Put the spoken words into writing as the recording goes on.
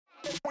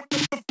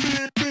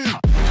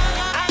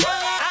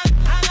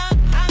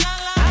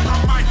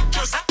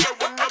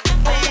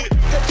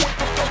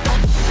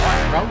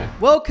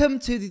Welcome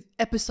to the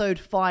episode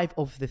 5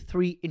 of the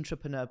Three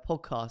Intrapreneur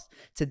podcast.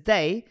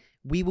 Today,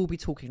 we will be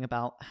talking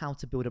about how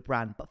to build a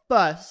brand. But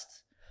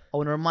first, I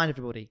want to remind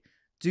everybody,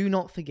 do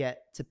not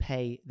forget to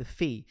pay the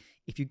fee.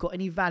 If you got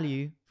any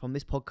value from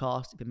this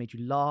podcast, if it made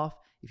you laugh,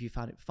 if you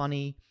found it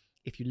funny,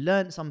 if you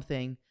learned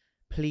something,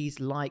 please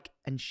like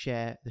and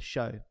share the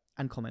show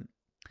and comment.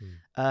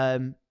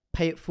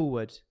 Pay it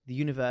forward. The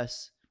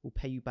universe will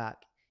pay you back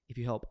if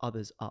you help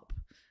others up.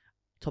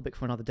 Topic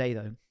for another day,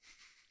 though.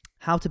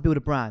 How to build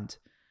a brand.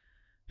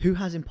 Who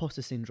has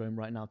imposter syndrome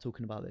right now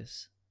talking about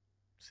this?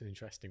 It's an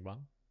interesting one.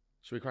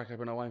 Should we crack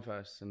open our wine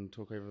first and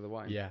talk over the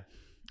wine? Yeah.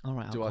 All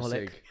right, Do our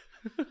alcoholic.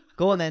 sig.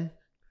 Go on then.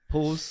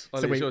 Pause.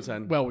 Ollie, it's your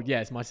turn. Well,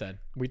 yeah, it's my turn.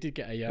 We did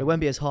get a... It won't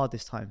be as hard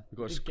this time. We've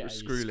got did get a a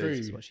screw screw. lid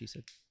Is what she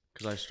said.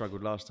 because I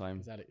struggled last time.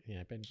 Is that it?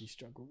 Yeah, Benji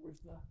struggled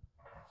with that.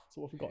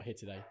 So what have we got here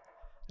today?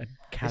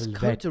 It's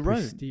Côte de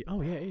Rhône.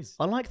 Oh, yeah, it is.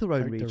 I like the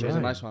Rhône Côte de region. It's a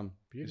Rhône. nice one.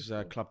 This is a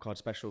Beautiful. club card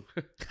special.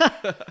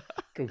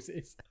 Of course it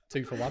is.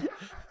 2 for 1.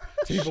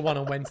 2 for 1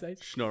 on Wednesdays.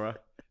 Schnorrer.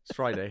 It's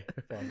Friday.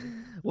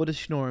 What does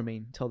schnorrer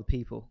mean? Tell the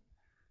people.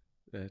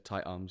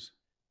 Tight arms.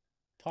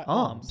 Tight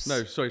Arms.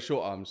 No, sorry,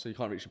 short arms, so you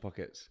can't reach your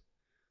pockets.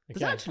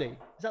 Does Okay. actually?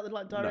 Is that the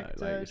direct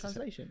like, it's just-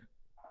 translation?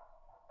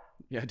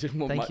 Yeah, I didn't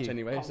want Thank much you.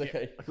 anyway. It's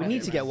okay. We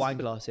need to get wine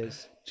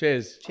glasses.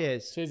 Cheers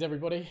Cheers. Cheers,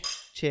 everybody.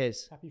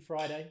 Cheers. Happy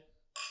Friday.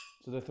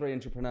 to the three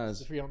entrepreneurs.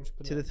 The 3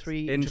 entrepreneurs. To the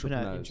three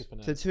Intrapreneurs.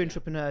 entrepreneurs. To the two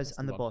entrepreneurs That's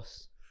and the one.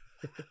 boss.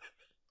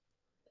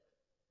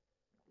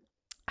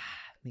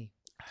 Me.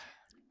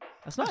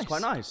 That's nice. That's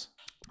quite nice.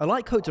 I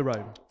like Côte de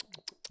Rhône.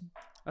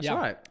 That's Yeah. all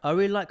right. I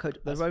really like the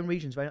Rhône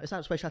region's very nice.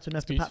 That's where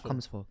Chateauneuf du Pape beautiful.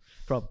 comes from.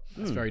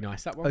 That's very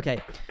nice, that one.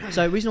 Okay.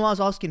 So the reason why I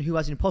was asking who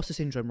has imposter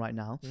syndrome right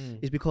now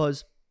is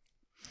because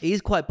it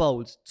is quite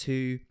bold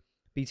to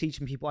be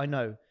teaching people I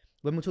know.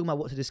 When we're talking about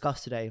what to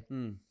discuss today,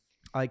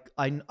 I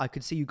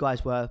could see you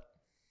guys were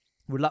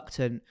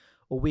reluctant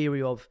or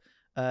weary of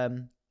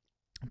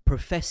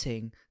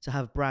professing to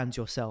have brands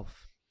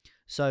yourself.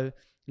 So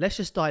let's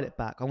just dial it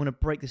back. I want to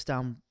break this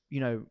down,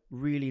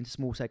 really into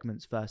small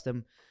segments first.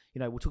 Then,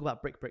 we'll talk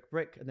about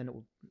brick, and then it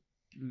will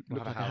look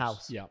have like a a house.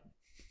 house. Yeah.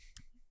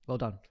 Well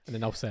done. And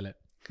then I'll sell it.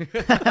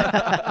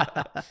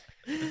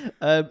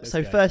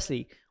 So go.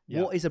 firstly,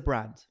 Yeah. what is a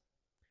brand?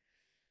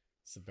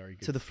 It's a very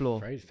good... To the floor.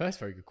 Very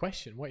good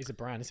question. What is a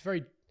brand? It's a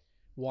very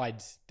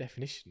wide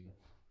definition.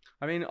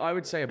 I mean, I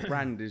would say a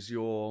brand is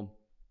your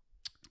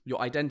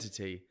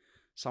identity.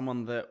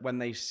 Someone that when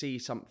they see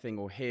something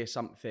or hear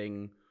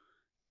something,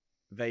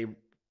 they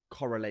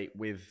correlate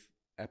with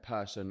a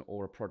person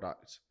or a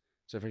product.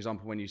 So, for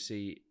example, when you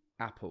see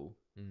Apple,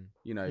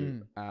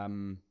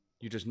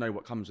 you just know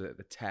what comes with it,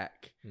 the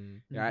tech.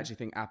 I actually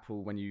think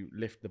Apple, when you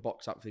lift the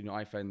box up from your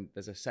iPhone,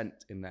 there's a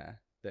scent in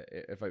there that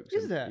it evokes.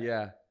 Is there?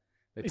 Yeah.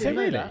 Is there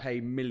really? They pay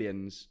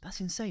millions.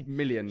 That's insane.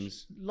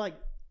 Millions. Like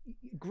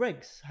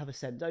Greggs have a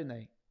scent, don't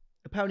they?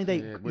 Apparently they.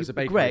 Yeah, well, it's a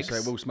bakery, Greggs. so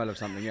it will smell of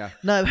something, yeah.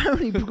 No,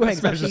 apparently Greggs.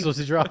 Smells of actually,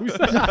 sausage rolls.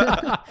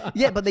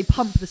 yeah, but they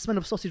pump the smell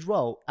of sausage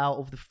roll out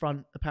of the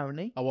front,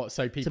 apparently, Oh, what?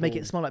 So people... to make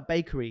it smell like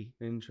bakery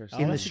Interesting.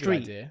 in the that's a good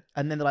street. idea.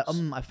 And then they're like,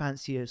 I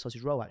fancy a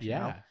sausage roll actually. Yeah.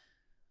 Now.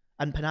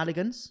 And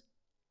Penalligans.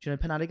 Do you know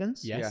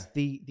Penalligans? Yes.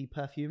 Yeah. The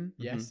perfume.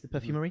 Yes. The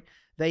perfumery.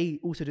 They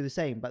also do the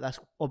same, but that's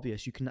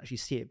obvious. You can actually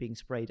see it being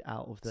sprayed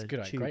out of the It's a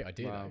good, tube. great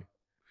idea, Wow. though.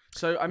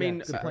 So, I mean,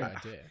 good point. Great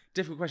idea.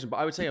 difficult question, but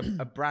I would say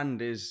a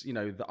brand is,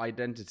 the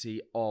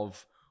identity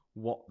of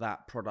what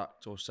that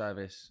product or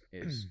service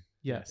is.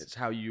 Yes. It's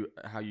how you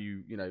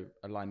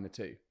align the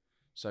two.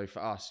 So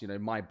for us,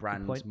 my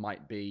brand point.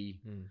 might be,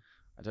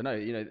 I don't know,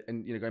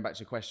 and going back to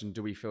your question,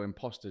 do we feel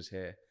imposters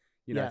here?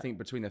 Yeah. I think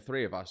between the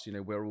three of us,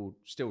 we're all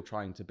still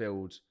trying to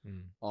build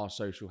our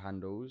social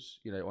handles,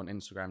 on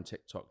Instagram,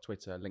 TikTok,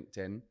 Twitter,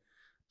 LinkedIn.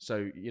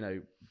 So,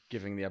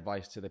 giving the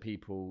advice to the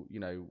people,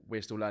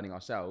 we're still learning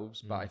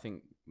ourselves, but I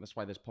think that's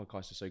why this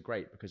podcast is so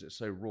great, because it's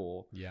so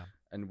raw. Yeah.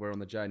 And we're on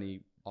the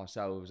journey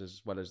ourselves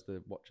as well as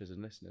the watchers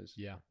and listeners.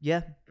 Yeah.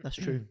 Yeah, that's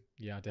true.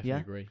 Yeah, I definitely Yeah.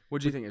 agree.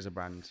 What do you think is a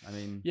brand? I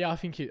mean, Yeah, I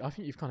think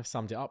you've kind of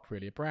summed it up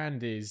really. A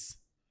brand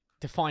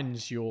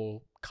defines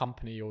your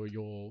company or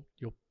your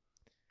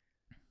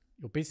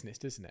business,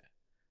 doesn't it?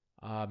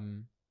 I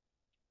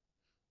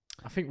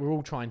think we're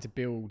all trying to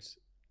build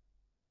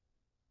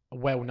a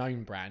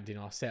well-known brand in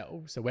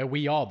ourselves, so where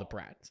we are the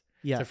brand.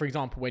 Yeah. So, for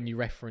example, when you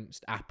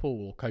referenced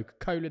Apple or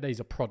Coca-Cola, these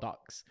are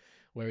products,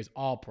 whereas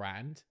our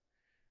brand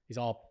is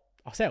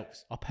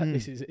ourselves.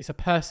 It's a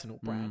personal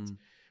brand,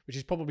 which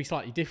is probably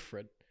slightly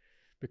different,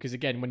 because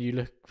again, when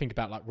you think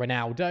about like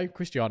Ronaldo,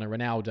 Cristiano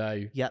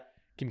Ronaldo, Yep.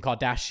 Kim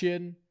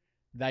Kardashian,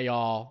 they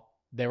are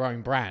their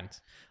own brand.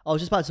 I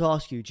was just about to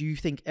ask you, do you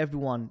think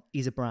everyone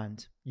is a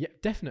brand? Yeah,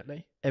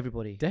 definitely,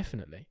 Everybody.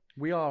 definitely,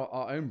 we are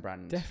our own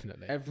brand.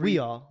 definitely. We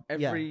are.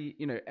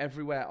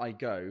 Everywhere I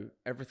go,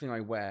 everything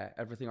I wear,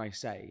 everything I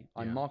say,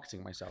 I'm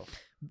marketing myself.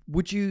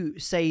 Would you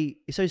say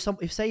so?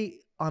 If say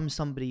I'm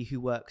somebody who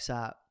works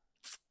at,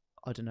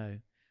 I don't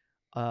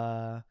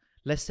know,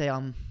 let's say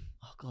I'm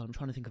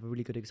trying to think of a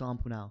really good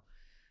example now.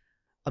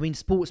 I mean,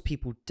 sports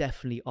people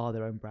definitely are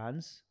their own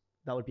brands.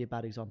 that would be a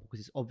bad example because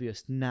it's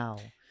obvious now.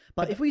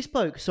 But if we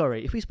spoke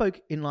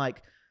in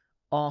like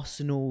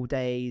Arsenal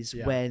days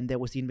when there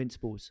was the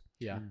Invincibles,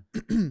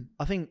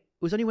 I think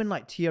it was only when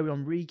like Thierry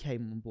Henry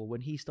came on board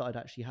when he started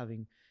actually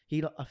having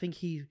I think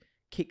he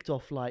kicked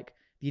off like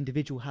the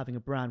individual having a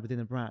brand within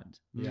a brand.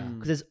 Yeah.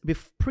 Because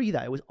pre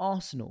that it was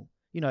Arsenal.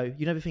 You know,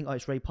 you never think, oh,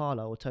 it's Ray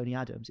Parlour or Tony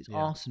Adams. It's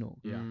Arsenal.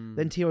 Yeah.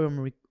 Then Thierry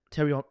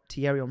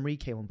Henry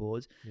came on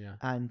board,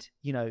 and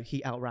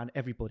he outran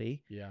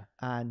everybody. Yeah.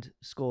 And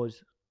scored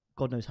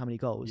God knows how many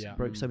goals.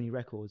 Broke so many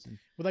records.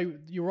 Well,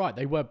 you're right.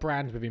 They were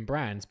brands within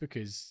brands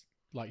because,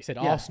 like you said,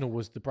 Arsenal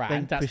was the brand.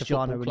 Then That's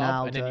Cristiano the football club,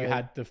 Ronaldo, and then you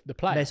had the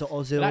players. Mesut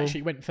Ozil. But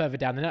actually, it went further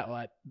down the net.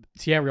 Like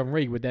Thierry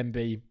Henry would then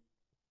be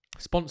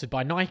sponsored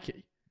by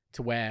Nike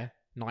to wear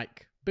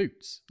Nike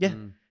boots. Yeah.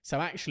 So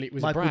actually, it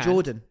was Michael a brand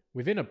Jordan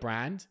within a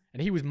brand,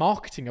 and he was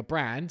marketing a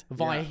brand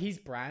via his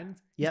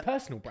brand, his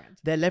personal brand.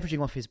 They're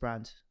leveraging off his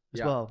brand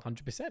as well.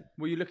 100%.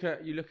 Well, you look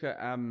at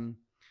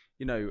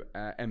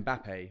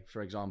Mbappe,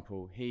 for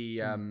example. He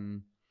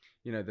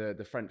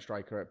the French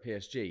striker at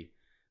PSG.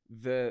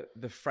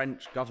 The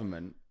French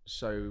government,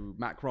 so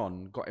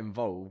Macron, got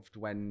involved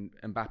when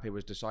Mbappe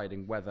was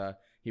deciding whether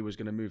he was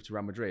going to move to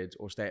Real Madrid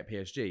or stay at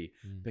PSG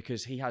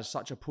because he has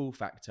such a pull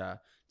factor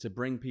to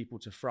bring people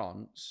to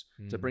France,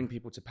 to bring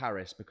people to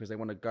Paris because they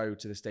want to go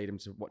to the stadium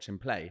to watch him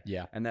play.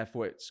 Yeah. And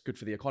therefore it's good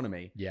for the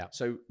economy. Yeah.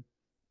 So,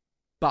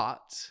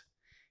 but,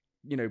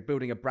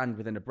 building a brand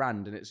within a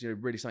brand, and it's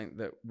really something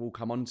that we'll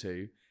come on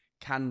to,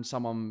 can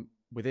someone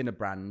within a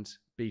brand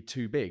be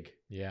too big?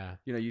 Yeah.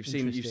 You've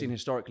seen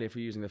historically, if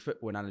we're using the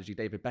football analogy,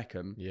 David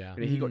Beckham,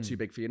 he got too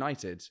big for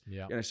United.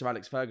 Yeah. Sir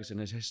Alex Ferguson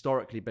has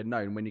historically been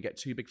known, when you get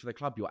too big for the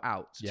club, you're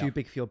out. Too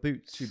big for your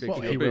boots. Too big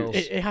for your boots.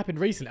 It happened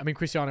recently. I mean,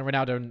 Cristiano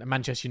Ronaldo and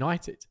Manchester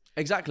United.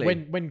 Exactly.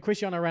 When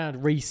Cristiano Ronaldo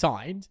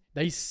re-signed,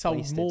 they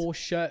sold more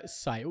shirt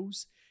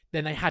sales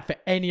than they had for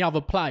any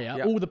other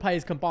player, all the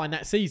players combined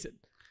that season.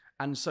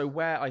 And so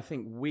where I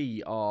think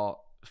we are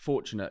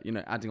fortunate,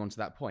 adding on to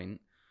that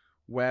point,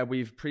 where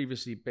we've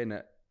previously been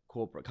at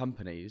corporate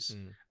companies,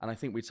 and I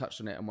think we touched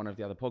on it in one of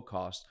the other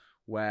podcasts,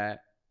 where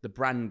the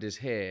brand is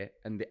here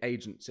and the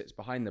agent sits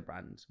behind the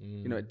brand.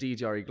 At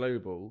DDRE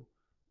Global,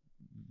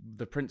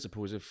 the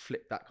principals have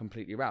flipped that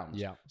completely around.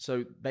 Yeah.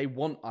 So they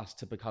want us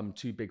to become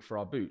too big for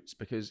our boots,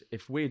 because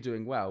if we're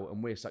doing well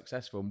and we're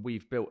successful and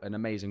we've built an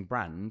amazing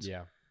brand,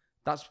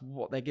 that's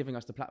what they're giving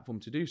us the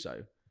platform to do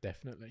so.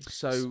 Definitely.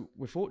 So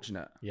we're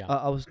fortunate.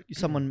 Yeah.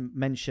 Someone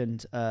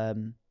mentioned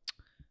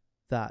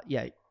that,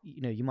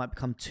 you might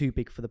become too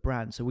big for the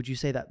brand. So would you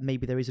say that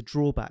maybe there is a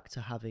drawback to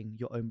having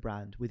your own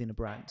brand within a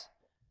brand?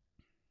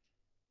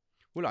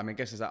 Well, I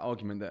guess there's that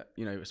argument that,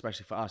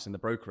 especially for us in the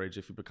brokerage,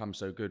 if you become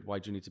so good, why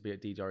do you need to be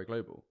at DDRE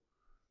Global?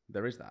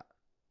 There is that,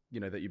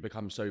 that you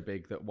become so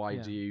big that why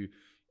do you,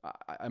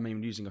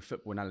 using a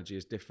football analogy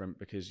is different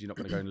because you're not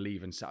going to go and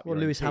leave and set up your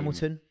own Lewis team.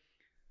 Hamilton.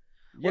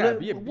 What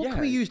can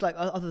we use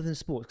other than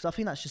sports? Because I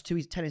think that's just too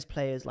easy. Tennis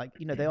players,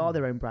 they are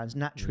their own brands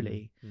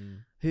naturally.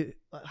 Who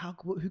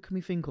can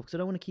we think of? Because I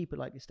don't want to keep it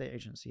like estate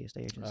agency.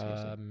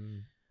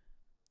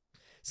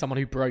 Someone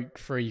who broke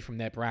free from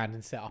their brand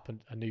and set up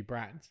a new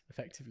brand.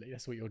 Effectively,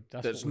 that's what we're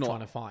trying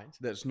to find.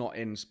 That's not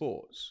in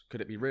sports.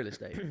 Could it be real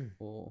estate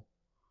or?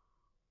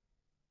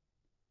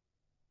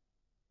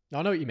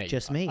 I know what you mean.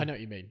 Just me. I know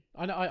what you mean.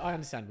 I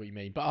understand what you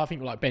mean. But I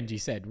think, like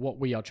Benji said, what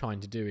we are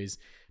trying to do is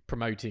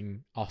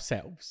promoting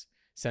ourselves.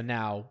 So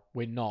now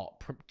we're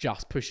not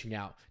just pushing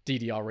out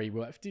DDRE.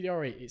 Well, if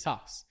DDRE, it's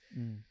us.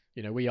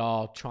 We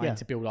are trying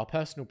to build our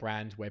personal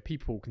brand where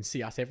people can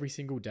see us every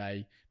single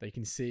day. They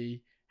can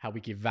see how we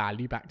give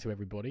value back to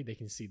everybody. They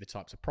can see the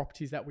types of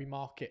properties that we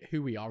market,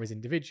 who we are as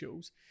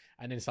individuals.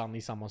 And then suddenly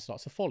someone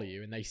starts to follow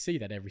you and they see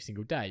that every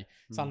single day.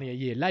 Suddenly a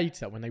year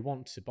later, when they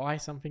want to buy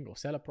something or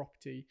sell a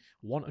property,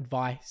 want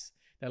advice,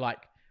 they're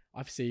like,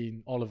 I've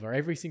seen Oliver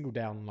every single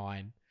day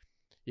online.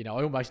 I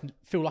almost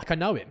feel like I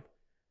know him.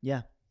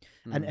 Yeah.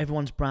 And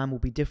everyone's brand will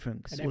be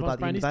different because it's all about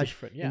the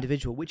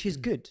individual, which is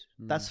good.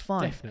 That's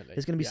fine. Definitely.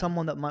 There's going to be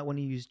someone that might want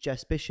to use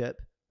Jess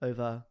Bishop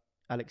over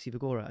Alexi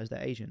Vigora as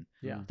their agent.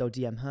 Yeah. They'll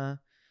DM her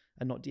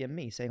and not DM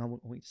me saying, I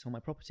want you to sell my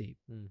property.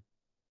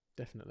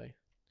 Definitely.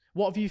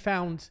 What have you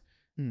found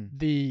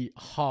the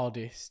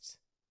hardest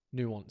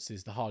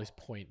nuances, the hardest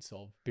points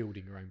of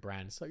building your own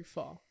brand so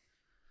far?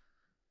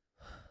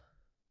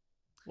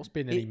 What's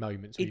been any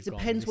moments where it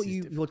depends what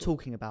you're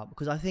talking about,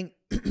 because I think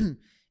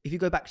if you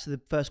go back to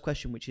the first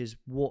question, which is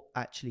what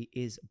actually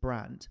is a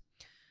brand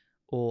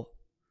or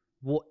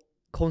what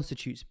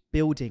constitutes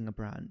building a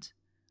brand,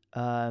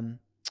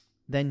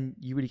 then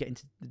you really get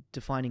into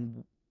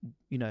defining,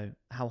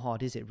 how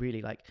hard is it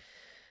really? Like,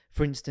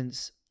 for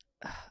instance,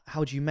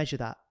 how do you measure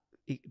that?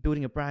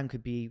 Building a brand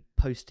could be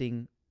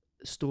posting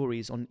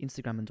stories on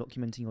Instagram and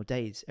documenting your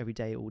days every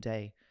day, all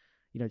day,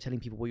 telling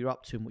people what you're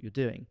up to and what you're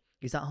doing.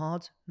 Is that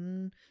hard?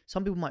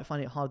 Some people might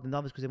find it harder than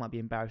others because they might be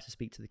embarrassed to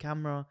speak to the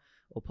camera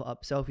or put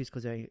up selfies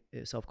because they're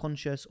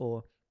self-conscious,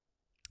 or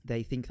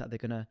they think that they're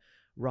going to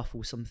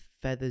ruffle some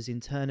feathers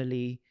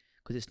internally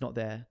because it's not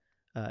their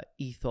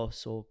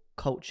ethos or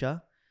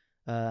culture.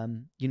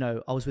 You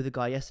know, I was with a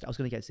guy yesterday. I was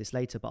going to get to this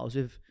later, but I was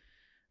with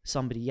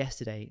somebody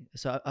yesterday.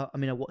 So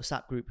I'm in a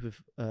WhatsApp group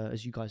with,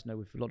 as you guys know,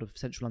 with a lot of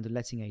Central London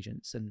letting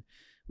agents, and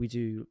we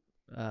do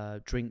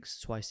drinks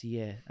twice a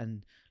year.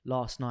 And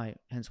last night,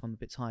 hence why I'm a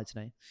bit tired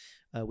today,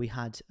 we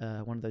had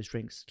one of those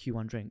drinks,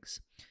 Q1 drinks,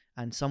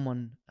 and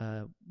someone,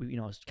 I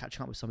was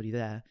catching up with somebody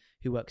there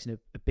who works in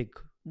a big,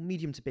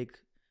 medium to big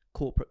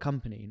corporate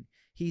company, and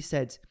he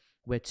said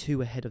we're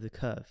too ahead of the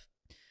curve,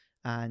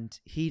 and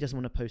he doesn't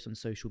want to post on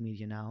social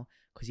media now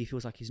because he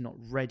feels like he's not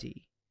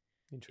ready.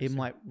 It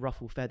might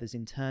ruffle feathers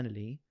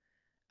internally,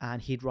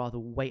 and he'd rather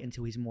wait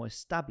until he's more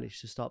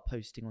established to start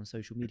posting on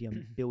social media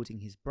and building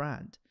his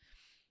brand,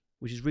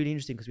 which is really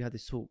interesting because we had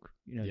this talk,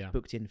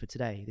 booked in for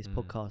today, this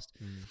podcast.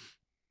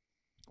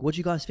 What do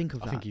you guys think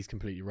of that? I think he's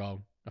completely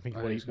wrong. I think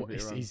he's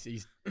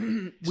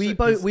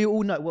we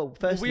all know. Well,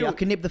 firstly, I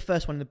can nip the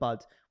first one in the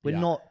bud. We're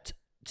not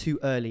too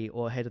early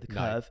or ahead of the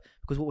curve,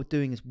 because what we're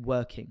doing is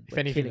working. If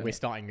anything, we're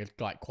starting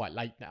like quite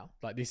late now.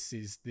 Like this.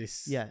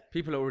 Yeah,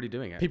 people are already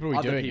doing it. People are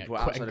Other doing people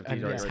it, outside of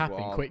and it's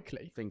happening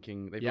quickly.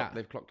 Thinking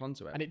they've clocked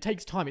onto it, and it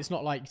takes time. It's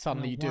not like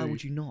suddenly you do. Why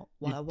would you not?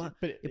 Why?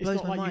 But it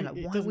blows my mind.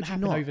 It why doesn't would you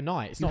happen not?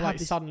 overnight. It's not like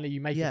suddenly you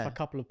make a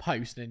couple of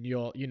posts and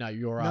you're an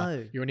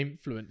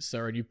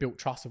influencer and you've built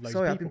trust of loads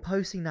of people. I've been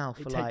posting now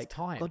for like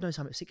time. God knows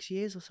how much, 6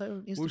 years or so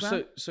on Instagram.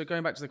 Well, so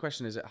going back to the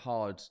question, is it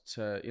hard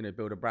to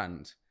build a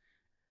brand?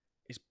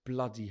 It's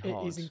bloody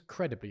hard. It is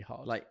incredibly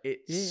hard. Like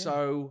it's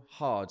so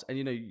hard. And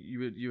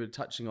you were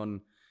touching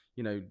on,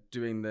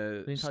 doing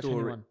the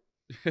story.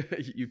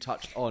 You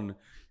touched on,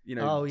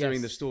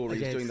 doing the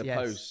stories, doing the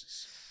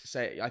posts.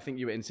 I think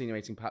you were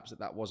insinuating perhaps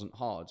that wasn't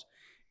hard.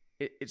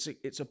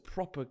 It's a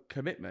proper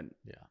commitment.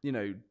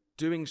 Yeah.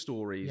 Doing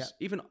stories. Yeah.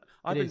 Even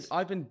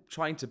I've been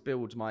trying to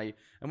build and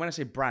when I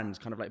say brand,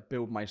 kind of like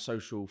build my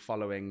social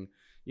following.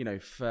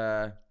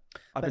 I've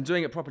been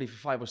doing it properly for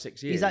 5 or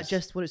 6 years. Is that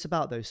just what it's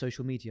about, though?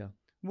 Social media.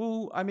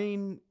 Well, I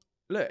mean,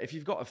 look, if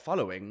you've got a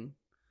following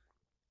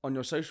on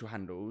your social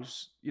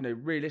handles,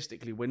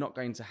 realistically, we're not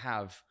going to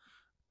have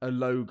a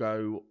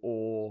logo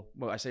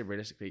I say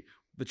realistically,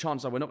 the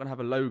chances are we're not going to have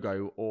a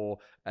logo or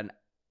and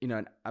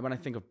when I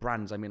think of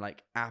brands, I mean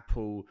like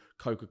Apple,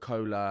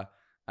 Coca-Cola,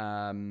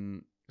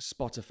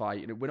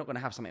 Spotify, we're not going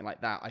to have something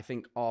like that. I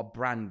think our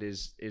brand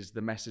is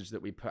the message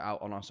that we put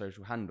out on our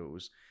social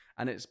handles.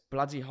 And it's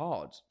bloody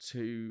hard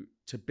to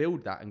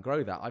build that and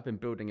grow that. I've been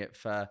building it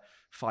for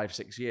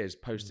 5-6 years,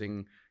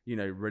 posting,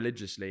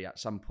 religiously. At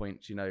some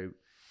point,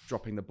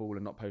 dropping the ball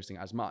and not posting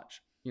as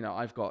much.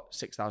 I've got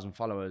 6,000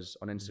 followers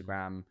on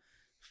Instagram,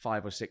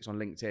 5 or 6 on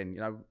LinkedIn.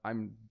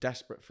 I'm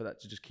desperate for that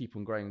to just keep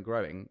on growing and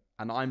growing.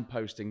 And I'm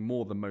posting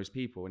more than most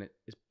people, and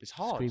it's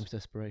hard. Screams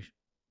desperation.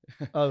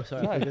 Oh,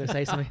 sorry, I was going to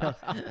say something else.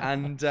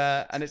 and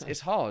it's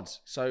hard.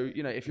 So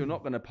if you're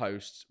not going to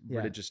post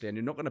religiously, and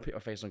you're not going to put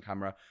your face on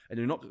camera, and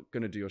you're not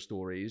going to do your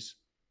stories,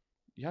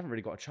 you haven't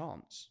really got a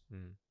chance.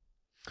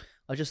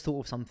 I just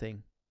thought of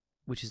something,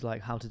 which is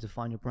like how to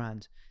define your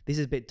brand. This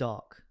is a bit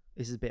dark.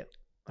 This is a bit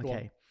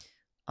okay.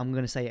 I'm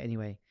going to say it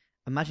anyway.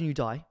 Imagine you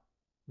die.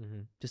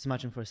 Just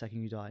imagine for a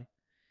second you die.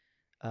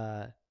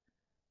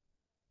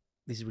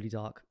 This is really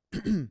dark.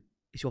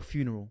 It's your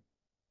funeral.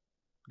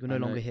 You're no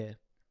longer here.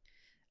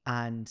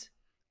 And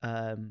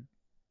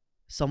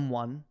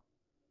someone,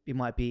 it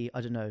might be,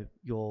 I don't know,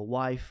 your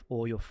wife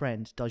or your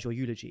friend does your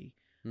eulogy.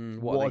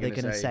 What are they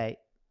going to say?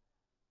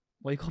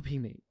 Why are you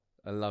copying me?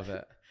 I love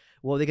it.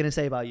 What are they going to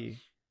say about you?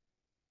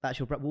 That's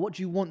your brand. Well, what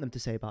do you want them to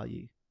say about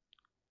you?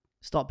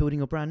 Start building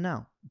your brand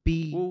now.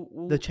 Be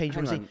the change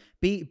you want to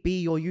see.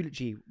 Be your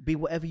eulogy. Be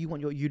whatever you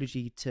want your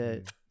eulogy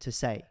to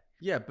say.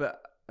 Yeah,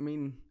 but I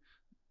mean,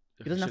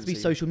 it doesn't have to be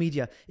social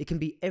media. It can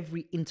be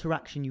every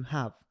interaction you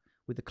have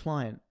with the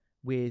client,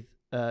 with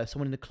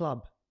someone in the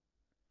club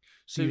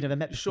who you've never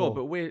met before. Sure,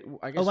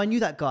 but I knew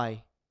that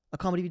guy. I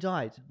can't believe he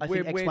died. I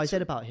think X, Y, Z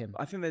about him.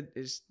 I think that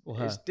it's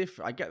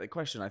different. I get the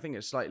question. I think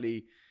it's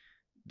slightly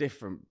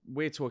different.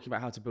 We're talking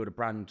about how to build a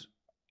brand,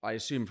 I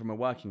assume, from a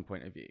working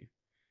point of view.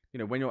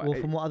 When you're... Well,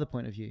 from what other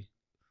point of view?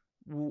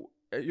 Well,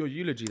 at your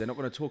eulogy, they're not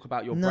going to talk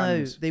about your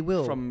brand. No, they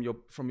will.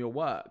 From your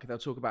work. They'll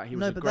talk about he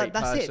was a great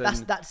that's person.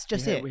 It. That's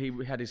just it. He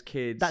had his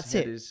kids. That's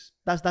it.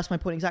 That's my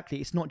point exactly.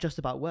 It's not just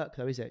about work,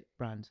 though, is it?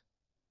 Brand.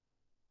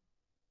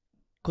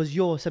 Because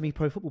you're a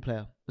semi-pro football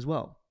player as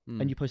well.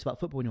 And you post about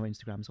football on your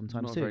Instagram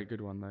sometimes Not too. a very good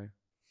one, though.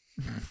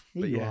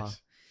 Here you are.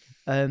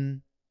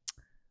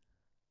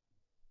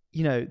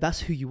 That's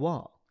who you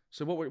are.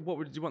 So what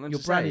would you want them your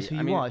to say? Your brand is who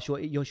you are.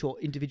 It's your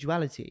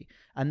individuality.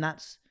 And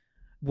that's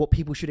what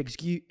people should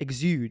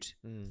exude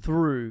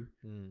through.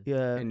 I'm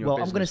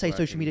going to say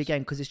social media again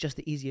because it's just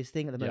the easiest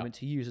thing at the moment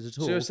to use as a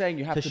tool. So you're saying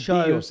you have to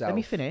show, be yourself. Let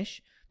me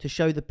finish. To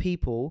show the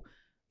people,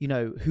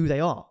 who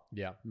they are.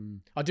 Yeah.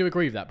 I do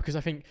agree with that because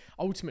I think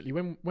ultimately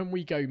when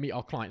we go meet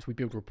our clients, we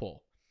build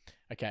rapport.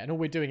 Okay, and all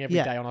we're doing every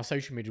day on our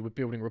social media, we're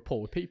building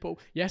rapport with people.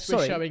 Yes,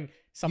 we're showing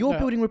some... You're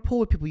building rapport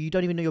with people you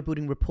don't even know you're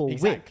building rapport with.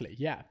 Exactly,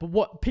 yeah. But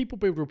what people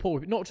build rapport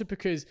with, not just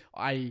because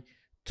I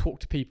talk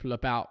to people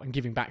about and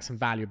giving back some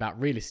value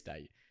about real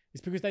estate.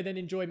 It's because they then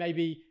enjoy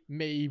maybe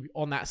me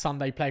on that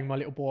Sunday playing with my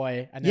little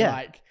boy, and they're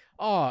like,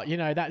 oh, you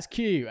know, that's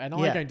cute, and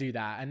I don't do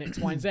that, and X,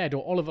 Y, and Z.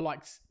 Or Oliver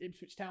likes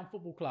Ipswich Town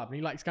Football Club, and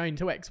he likes going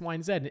to X, Y,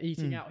 and Z and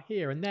eating out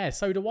here and there.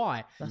 So do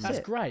I. That's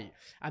great.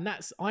 And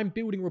I'm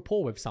building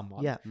rapport with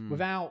someone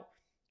without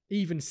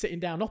even sitting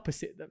down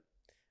opposite them.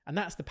 And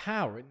that's the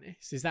power in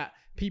this, is that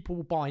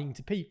people buy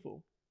into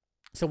people.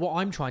 So what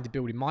I'm trying to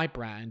build in my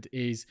brand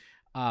is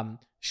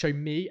show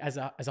me as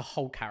a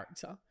whole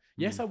character.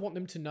 Yes, I want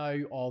them to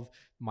know of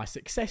my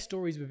success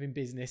stories within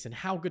business and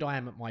how good I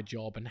am at my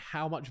job and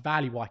how much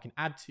value I can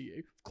add to you,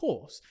 of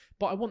course.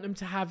 But I want them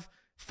to have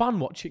fun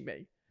watching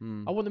me.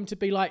 I want them to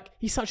be like,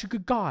 he's such a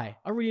good guy.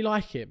 I really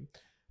like him.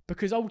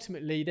 Because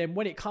ultimately, then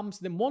when it comes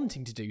to them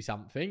wanting to do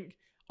something,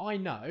 I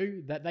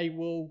know that they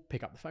will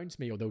pick up the phone to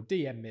me, or they'll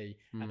DM me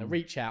and they'll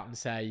reach out and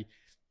say,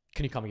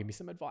 can you come and give me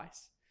some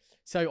advice?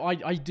 So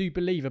I do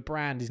believe a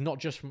brand is not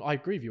just from, I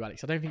agree with you,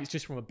 Alex. I don't think it's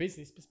just from a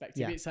business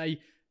perspective. It's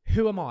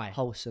who am I?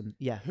 Wholesome.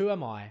 Yeah. Who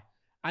am I?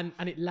 And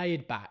it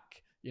layered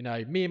back, you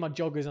know, me and my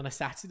joggers on a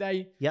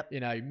Saturday, you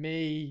know,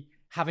 me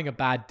having a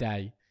bad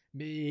day,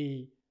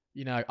 me,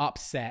 you know,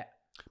 upset.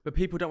 But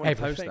people don't want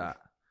to post that.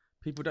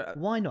 People don't.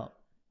 Why not?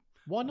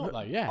 Why not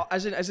though? Yeah.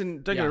 As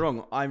in, don't get me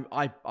wrong.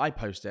 I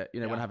post it, you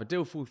know, when I have a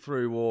deal fall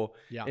through, or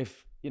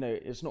if, you know,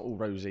 it's not all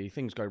rosy,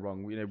 things go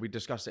wrong. You know, we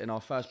discussed it in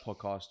our first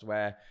podcast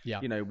where,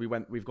 you know,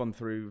 we've gone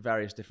through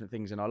various different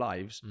things in our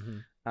lives.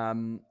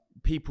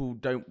 People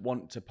don't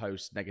want to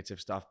post negative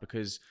stuff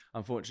because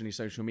unfortunately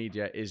social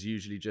media is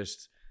usually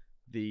just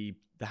the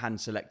hand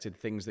selected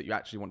things that you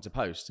actually want to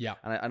post. Yeah.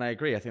 And I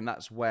agree. I think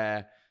that's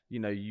where, you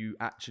know, you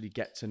actually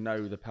get to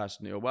know the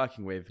person that you're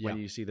working with when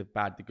you see the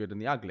bad, the good and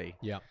the ugly.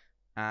 Yeah.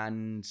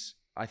 And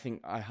I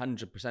think I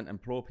 100%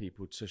 implore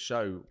people to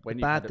show when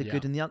you've had the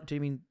good and the ugly. Do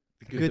you mean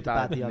the good, the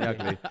bad, and the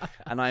ugly?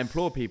 And I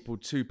implore people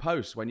to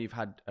post when you've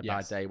had a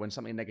bad day, when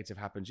something negative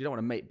happens. You don't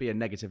want to be a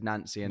negative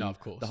Nancy and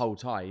the whole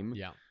time.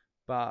 Yeah.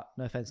 But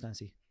no offense,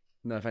 Nancy.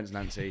 No offense,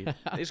 Nancy.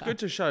 It's good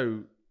to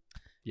show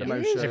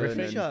emotion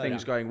and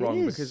things going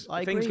wrong because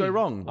things go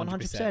wrong.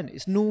 100%.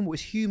 It's normal.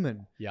 It's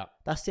human. Yeah.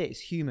 That's it.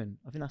 It's human.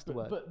 I think that's the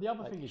word. But the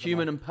other thing is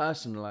human and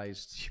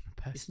personalized.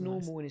 It's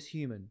normal and it's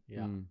human.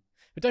 Yeah.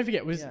 But don't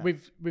forget,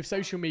 with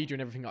social media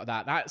and everything like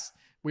that,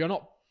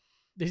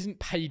 this isn't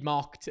paid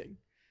marketing.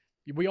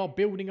 We are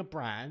building a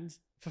brand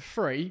for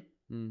free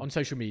on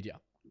social media.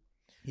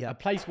 Yeah. A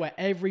place where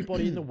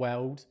everybody in the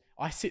world,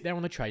 I sit there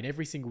on the train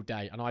every single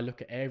day and I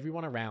look at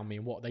everyone around me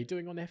and what they're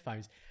doing on their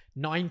phones.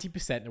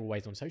 90% are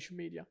always on social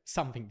media,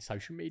 something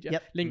social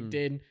media,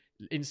 LinkedIn,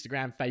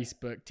 Instagram,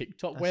 Facebook,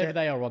 TikTok, wherever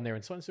they are on there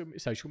and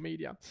social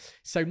media.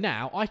 So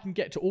now I can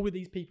get to all of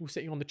these people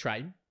sitting on the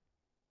train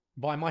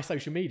via my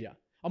social media.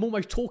 I'm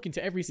almost talking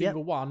to every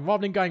single one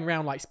rather than going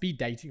around like speed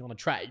dating on a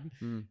train.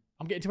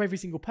 I'm getting to every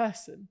single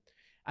person.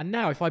 And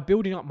now if I'm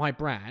building up my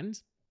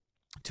brand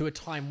to a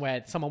time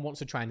where someone wants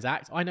to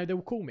transact, I know they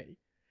will call me.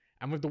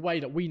 And with the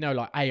way that we know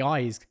like AI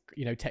is,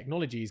 you know,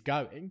 technology is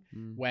going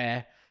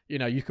where, you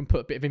know, you can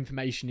put a bit of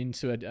information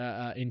into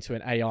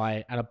an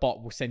AI and a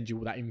bot will send you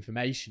all that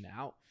information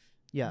out.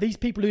 Yeah. These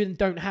people who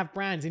don't have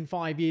brands in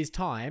 5 years'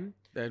 time,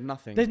 there's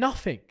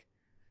nothing.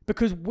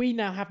 Because we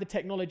now have the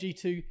technology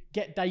to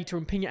get data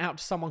and ping it out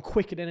to someone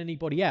quicker than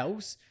anybody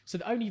else. So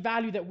the only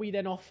value that we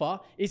then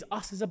offer is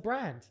us as a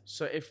brand.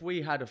 So if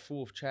we had a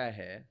fourth chair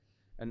here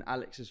and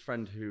Alex's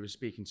friend who we was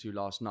speaking to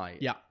last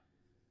night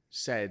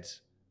said,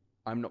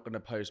 I'm not going to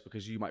post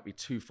because you might be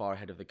too far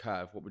ahead of the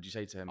curve, what would you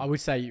say to him? I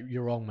would say,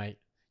 you're wrong, mate.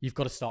 You've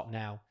got to start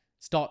now.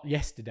 Start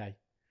yesterday.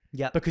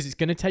 Yeah. Because it's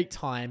going to take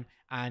time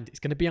and it's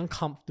going to be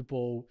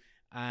uncomfortable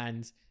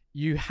and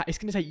it's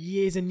going to take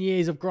years and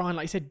years of grind.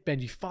 Like you said,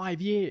 Benji,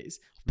 5 years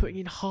of putting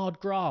in hard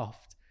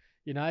graft.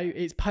 You know,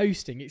 it's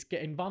posting, it's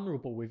getting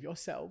vulnerable with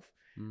yourself.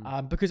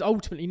 Because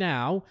ultimately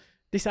now,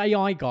 this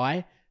AI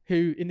guy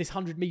who in this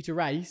 100-meter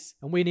race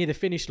and we're near the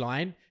finish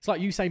line, it's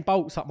like Usain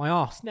Bolt's up my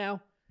arse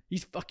now.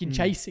 He's fucking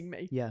chasing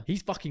me. Yeah.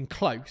 He's fucking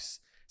close.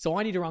 So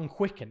I need to run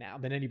quicker now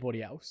than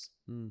anybody else.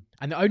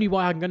 And the only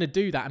way I'm going to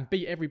do that and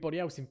beat everybody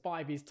else in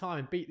 5 years' time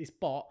and beat this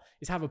bot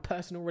is have a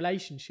personal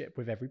relationship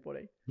with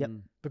everybody. Yep.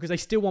 Because they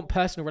still want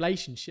personal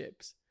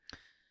relationships.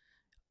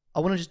 I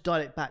want to just dial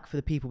it back for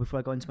the people before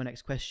I go into my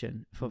next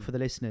question for the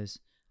listeners.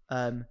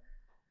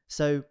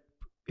 So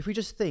if we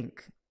just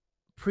think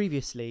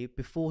previously,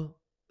 before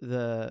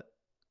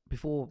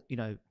you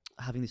know,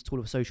 having this tool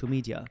of social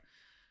media,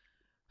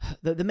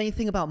 the main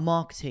thing about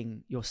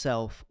marketing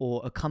yourself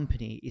or a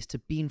company is to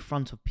be in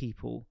front of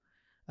people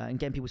and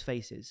get in people's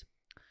faces.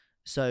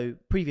 So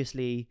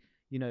previously,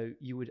 you know,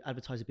 you would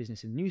advertise a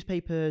business in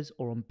newspapers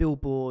or on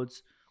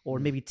billboards or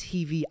maybe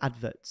TV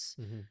adverts,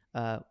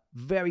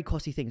 very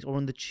costly things, or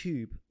on the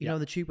tube, you know,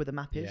 the tube where the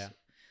map is. Yeah.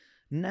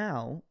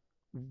 Now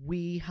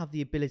we have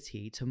the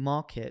ability to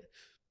market,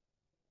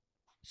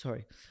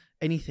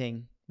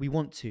 anything we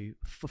want to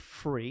for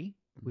free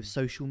with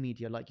social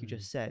media, like you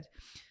just said.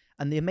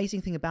 And the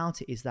amazing thing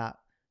about it is that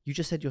you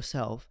just said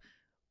yourself,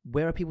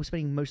 where are people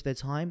spending most of their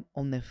time?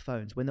 On their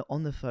phones. When they're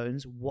on their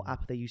phones, what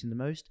app are they using the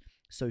most?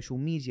 social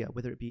media,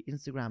 whether it be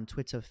Instagram,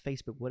 Twitter,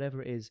 Facebook,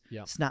 whatever it is,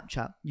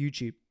 Snapchat,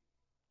 YouTube.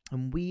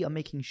 And we are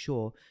making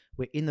sure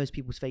we're in those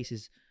people's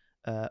faces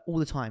all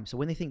the time. So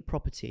when they think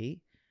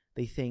property,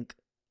 they think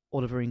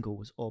Oliver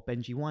Ingalls or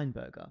Benji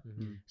Weinberger.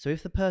 So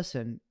if the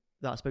person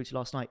that I spoke to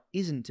last night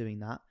isn't doing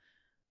that,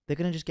 they're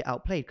going to just get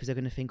outplayed because they're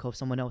going to think of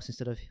someone else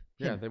instead of him.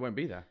 Yeah, they won't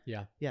be there.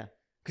 Yeah. Yeah.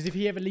 Because if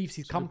he ever leaves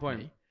his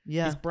company,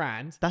 his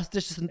brand, that's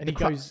just the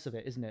crux of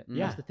it, isn't it?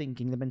 Yeah. That's the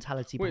thinking, the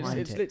mentality behind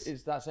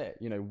it. That's it.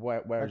 You know,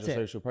 where is your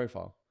social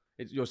profile?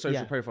 Your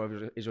social profile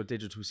is your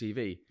digital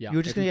CV. Yeah.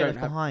 You're just going to get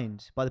left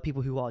behind by the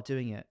people who are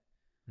doing it.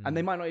 And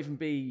they might not even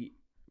be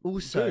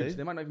good.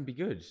 They might not even be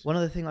good. One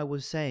other thing I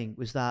was saying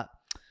was that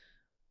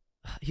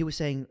he was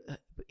saying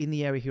in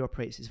the area he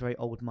operates, it's very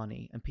old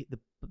money, and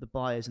the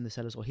buyers and the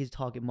sellers, or his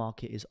target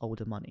market, is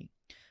older money,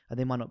 and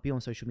they might not be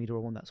on social media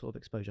or want that sort of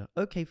exposure.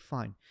 Okay,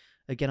 fine.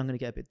 Again, I'm going to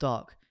get a bit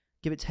dark.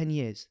 Give it 10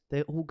 years.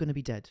 They're all going to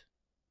be dead.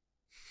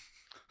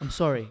 I'm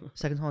sorry.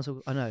 Second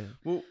time, I know.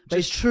 Well, but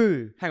it's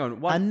true. Hang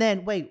on. And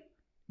then, wait,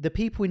 the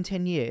people in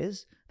 10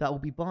 years that will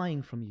be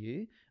buying from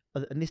you,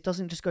 and this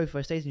doesn't just go for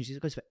estate agencies,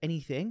 it goes for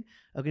anything,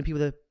 are going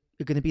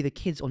to be the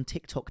kids on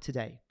TikTok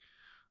today.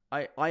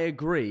 I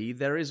agree.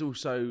 There is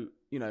also,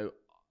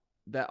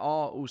 there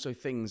are also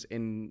things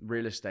in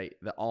real estate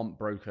that aren't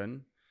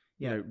broken.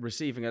 You know,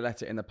 receiving a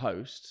letter in the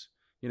post,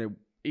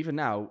 even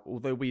now,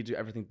 although we do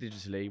everything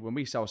digitally, when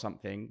we sell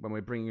something, when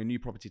we're bringing a new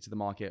property to the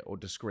market or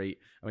discreet,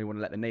 and we want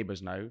to let the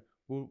neighbors know,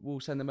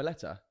 we'll send them a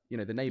letter.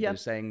 The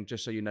neighbors saying,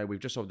 just so you know, we've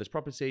just sold this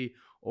property,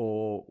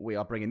 or we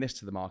are bringing this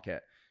to the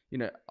market.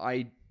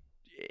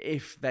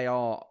 If they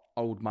are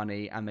old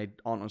money and they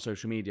aren't on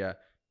social media,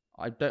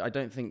 I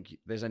don't think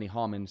there's any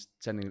harm in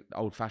sending the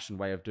old-fashioned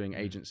way of doing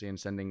agency and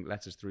sending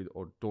letters through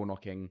or door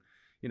knocking.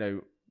 I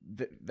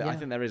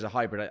think there is a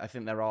hybrid. I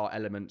think there are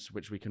elements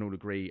which we can all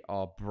agree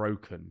are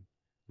broken,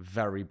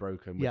 very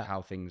broken with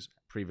how things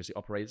previously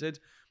operated.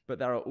 But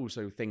there are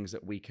also things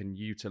that we can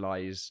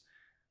utilize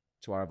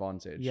to our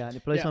advantage. Yeah, and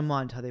it blows my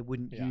mind how they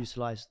wouldn't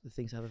utilize the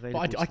things they have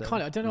available.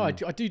 But I don't know. I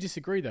do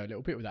disagree though a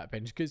little bit with that,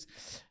 Benj, because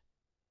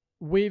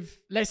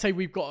let's say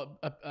we've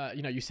got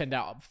you send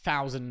out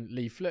 1,000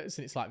 leaflets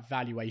and it's like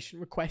valuation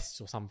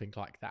requests or something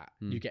like that.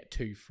 You get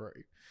 2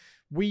 through.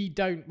 We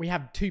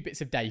have 2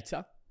 bits of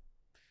data.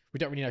 We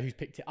don't really know who's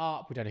picked it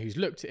up. We don't know who's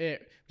looked at it.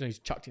 We don't know who's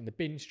chucked it in the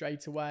bin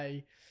straight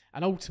away.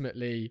 And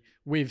ultimately,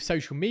 with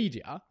social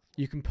media,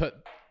 you can put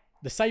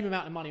the same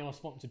amount of money on a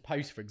sponsored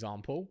post, for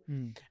example,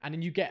 and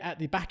then you get at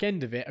the back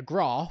end of it a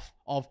graph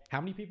of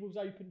how many people have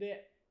opened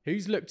it,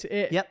 who's looked at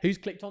it, who's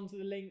clicked onto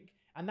the link.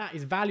 And that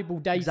is valuable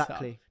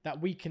data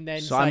that we can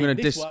then say, I'm going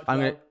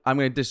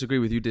to disagree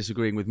with you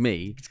disagreeing with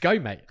me. Let's go,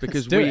 mate.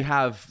 Because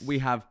we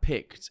have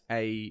picked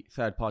a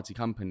third-party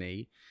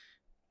company.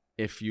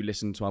 If you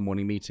listen to our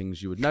morning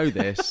meetings, you would know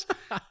this,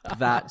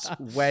 that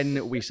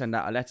when we send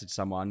out a letter to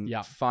someone,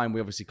 fine, we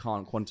obviously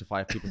can't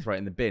quantify if people throw it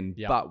in the bin,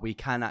 but we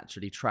can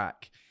actually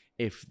track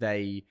if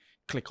they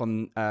click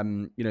on,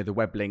 the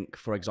web link,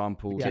 for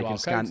example, they can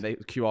scan the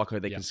QR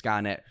code, they can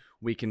scan it.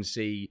 We can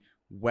see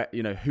where,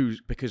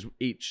 because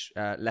each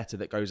letter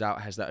that goes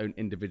out has their own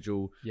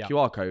individual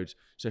QR code.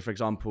 So, for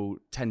example,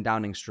 10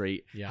 Downing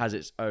Street has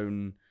its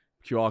own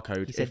QR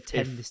code. He said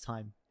 10 this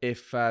time.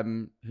 If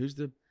who's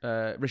the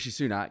Rishi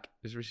Sunak?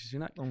 Is Rishi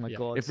Sunak? Oh my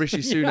god! If Rishi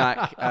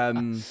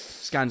Sunak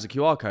scans the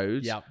QR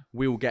codes,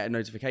 we will get a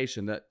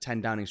notification that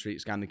 10 Downing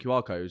Street scanned the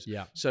QR codes.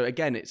 Yeah. So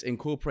again, it's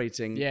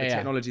incorporating the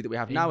technology that we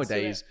have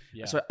nowadays.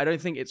 So I don't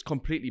think it's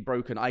completely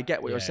broken. I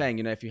get what you're saying.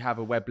 If you have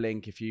a web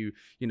link, if you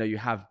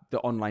have the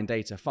online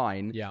data,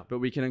 fine. Yeah. But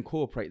we can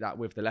incorporate that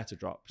with the letter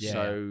drop.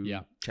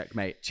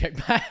 Checkmate.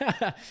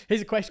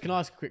 Here's a question. Can I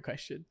ask a quick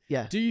question?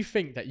 Yeah. Do you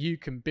think that you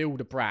can build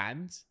a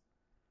brand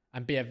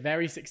and be a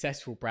very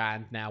successful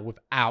brand now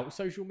without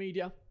social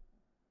media?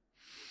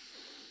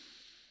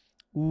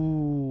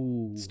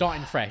 Ooh.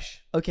 Starting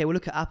fresh. Okay, we'll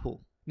look at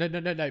Apple. No.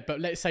 But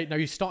let's say,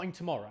 you're starting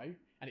tomorrow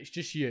and it's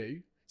just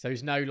you. So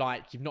there's no,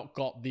 you've not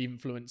got the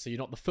influencer, you're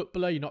not the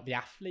footballer, you're not the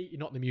athlete, you're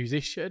not the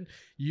musician.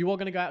 You are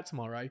going to go out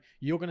tomorrow.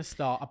 You're going to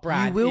start a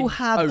brand. You will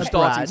have a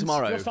starting brand.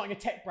 tomorrow. You're starting a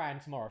tech brand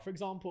tomorrow, for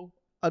example.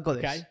 I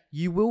got this.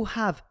 You will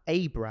have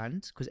a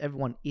brand, because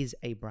everyone is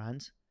a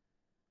brand.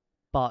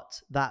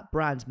 But that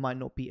brand might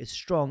not be as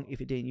strong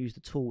if it didn't use the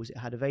tools it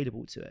had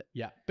available to it.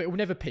 Yeah, but it will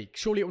never peak.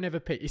 Surely it will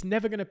never peak. It's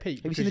never going to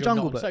peak. Have you seen the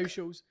Jungle Book?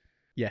 Socials.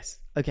 Yes.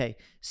 Okay,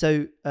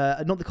 so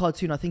not the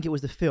cartoon. I think it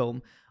was the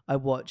film I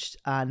watched,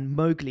 and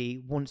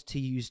Mowgli wants to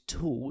use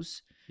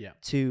tools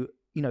to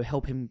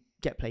help him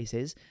get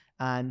places,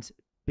 and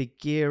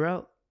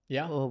Bagheera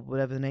or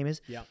whatever the name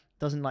is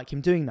doesn't like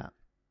him doing that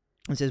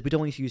and says we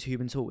don't want you to use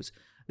human tools.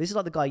 This is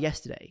like the guy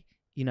yesterday.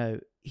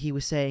 He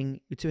was saying,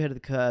 you're too ahead of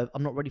the curve.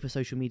 I'm not ready for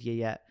social media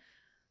yet.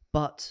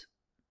 But,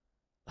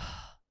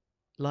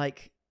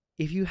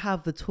 if you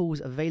have the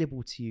tools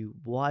available to you,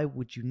 why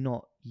would you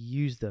not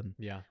use them?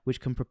 Yeah. Which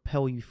can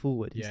propel you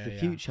forward into the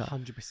future.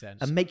 100%.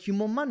 And make you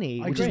more money,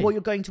 which is what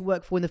you're going to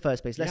work for in the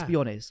first place. Let's be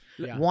honest.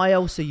 Yeah. Why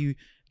else are you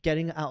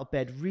getting out of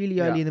bed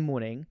really early in the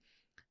morning?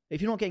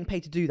 If you're not getting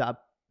paid to do that, I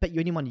bet you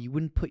any money you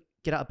wouldn't put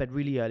get out of bed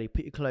really early,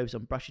 put your clothes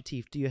on, brush your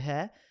teeth, do your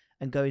hair,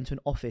 and go into an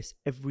office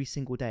every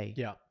single day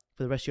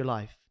for the rest of your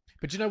life.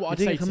 But do you know what You're I'd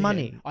doing say it for to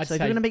money. him? So if you're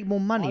going to make more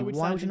money,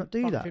 why would you not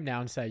do that? Him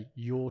now and say,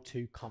 you're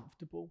too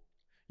comfortable.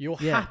 You're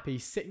happy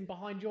sitting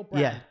behind your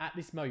brand at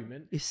this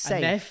moment. It's safe.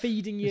 And they're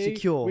feeding you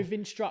secure. with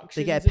instructions.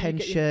 They get a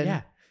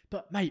pension.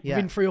 But mate,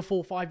 within 3 or 4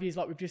 or 5 years,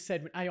 like we've just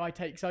said, when AI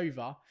takes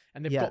over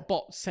and they've got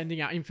bots sending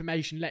out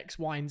information, X,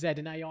 Y, and Z,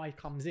 and AI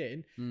comes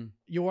in,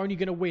 you're only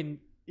going to win.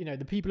 You know,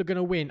 the people who are going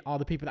to win are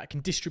the people that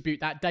can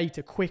distribute that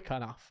data quick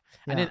enough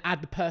and then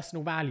add the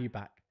personal value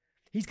back.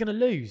 He's going to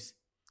lose.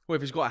 Well,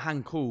 if he's got a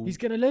hand call, he's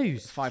going to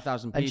lose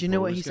 5,000 people. And do you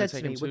know what he said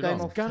to me? We're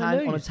going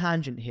on a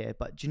tangent here,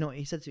 but do you know what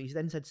he said to me? He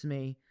then said to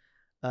me,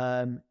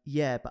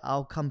 yeah, but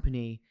our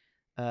company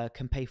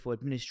can pay for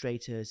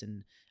administrators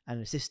and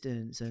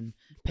assistants and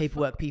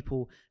paperwork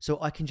people, so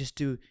I can just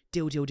do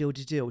do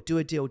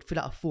a deal, fill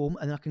out a form,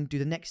 and then I can do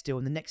the next deal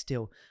and the next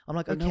deal. I'm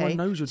like, okay, no one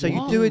knows your so you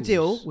deals. do a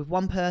deal with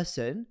one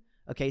person.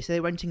 Okay, so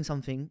they're renting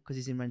something because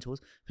he's in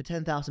rentals for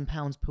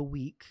 £10,000 per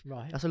week.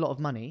 Right, that's a lot of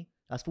money.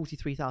 That's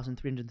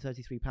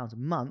 £43,333 a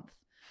month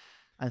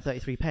and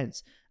 33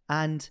 pence.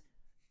 And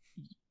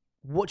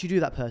what do you do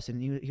with that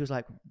person? He was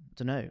like, I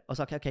don't know. I was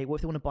like, okay, what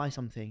if they want to buy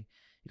something?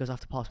 He goes, I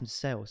have to pass them to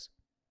sales.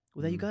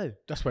 Well, there you go.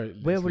 That's where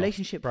we're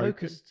relationship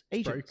focused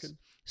agents.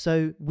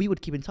 So we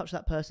would keep in touch with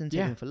that person, take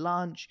them for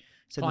lunch,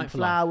 send them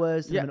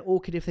flowers, send them an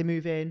orchid if they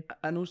move in.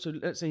 And also,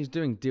 let's say he's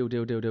doing deal.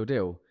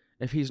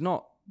 If he's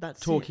not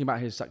talking about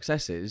his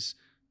successes,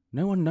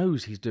 no one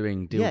knows he's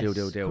doing deal.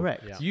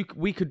 Correct. Yeah. So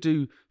we could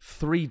do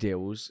 3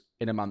 deals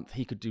in a month.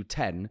 He could do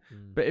 10.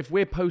 But if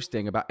we're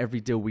posting about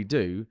every deal we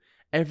do,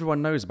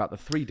 everyone knows about the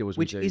 3 deals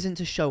we do. Which isn't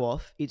to show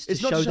off. It's to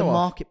show the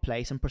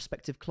marketplace and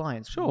prospective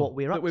clients what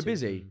we're up to. We're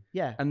busy.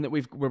 Yeah. And that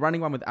we're running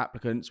one with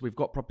applicants. We've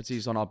got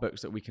properties on our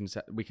books that we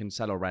can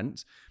sell or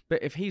rent.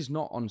 But if he's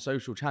not on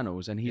social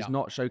channels and he's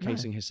not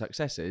showcasing his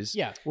successes,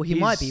 well, he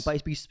might be,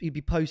 but he'd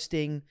be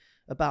posting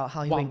about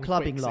how he went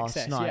clubbing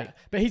last night. Yeah.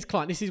 But his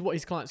client, this is what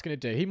his client's going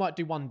to do. He might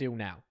do 1 deal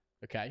now,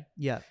 okay?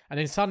 Yeah. And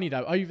then suddenly,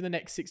 though, over the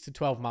next 6 to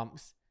 12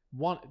 months,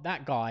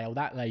 that guy or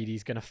that lady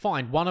is going to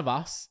find one of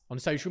us on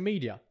social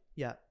media.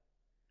 Yeah.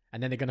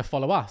 And then they're going to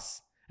follow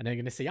us. And they're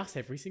going to see us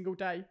every single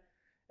day.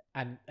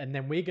 And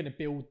then we're going to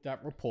build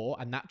that rapport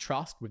and that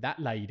trust with that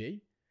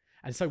lady.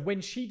 And so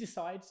when she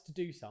decides to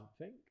do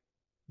something,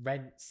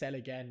 rent, sell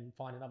again,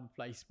 find another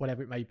place,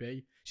 whatever it may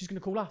be, she's going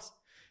to call us.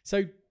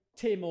 So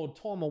Tim or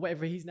Tom or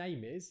whatever his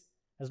name is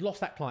has lost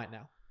that client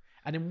now.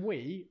 And then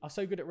we are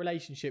so good at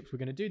relationships, we're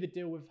going to do the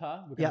deal with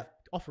her. We're going to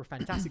offer a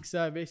fantastic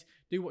service,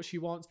 do what she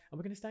wants, and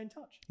we're going to stay in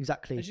touch.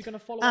 Exactly. And she's going to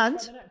follow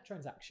us for the next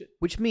transaction.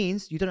 Which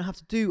means you don't have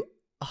to do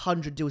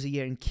 100 deals a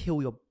year and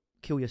kill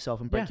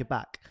yourself and break your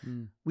back.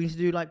 We need to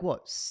do like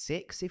what,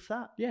 6 if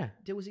that? Yeah.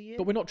 Deals a year.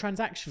 But we're not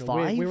transactional.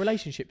 5? We're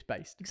relationships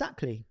based.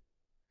 Exactly.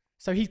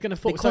 So he's going to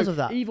fall because of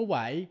that. Either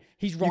way,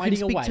 he's you riding can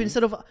speak away. to,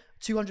 instead of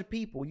 200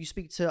 people, you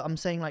speak to, I'm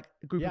saying like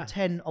a group of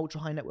 10 ultra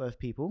high net worth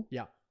people.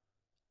 Yeah.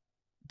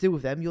 Deal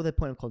with them. You're their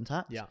point of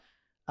contact. Yeah.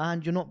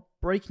 And you're not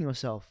breaking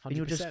yourself. 100%. And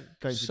you're just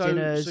going to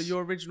dinners. So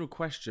your original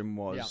question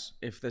was,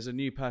 if there's a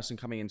new person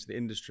coming into the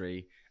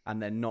industry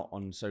and they're not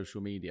on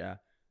social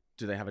media,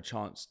 do they have a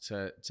chance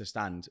to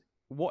stand?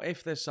 What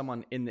if there's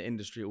someone in the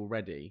industry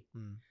already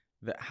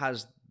that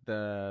has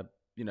the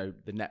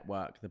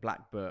network, the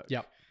black book?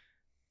 Yep.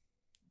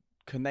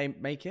 Can they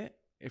make it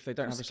if they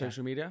don't have a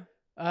social media?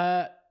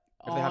 If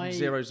they have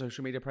 0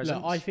 social media presence?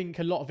 Look, I think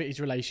a lot of it is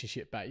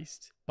relationship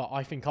based, but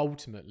I think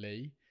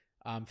ultimately,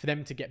 for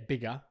them to get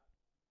bigger,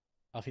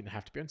 I think they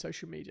have to be on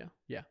social media.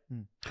 Yeah,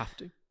 have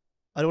to.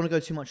 I don't want to go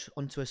too much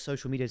onto a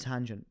social media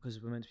tangent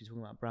because we're meant to be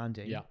talking about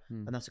branding. Yeah.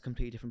 And that's a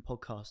completely different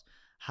podcast.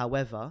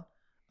 However,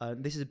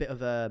 this is a bit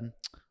of a,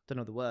 don't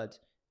know the word,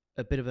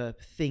 a bit of a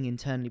thing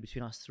internally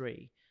between us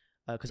 3.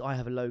 Because I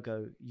have a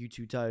logo, you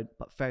 2 don't.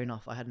 But fair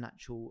enough, I had an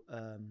actual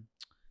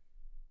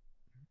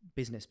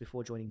business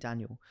before joining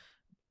Daniel.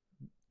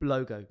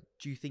 Logo.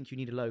 Do you think you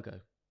need a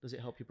logo? Does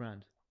it help your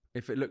brand?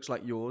 If it looks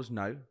like yours,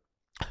 no.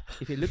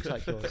 If it looks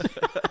like yours.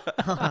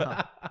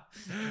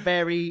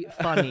 Very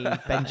funny,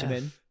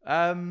 Benjamin.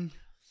 I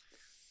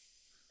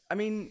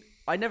mean,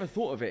 I never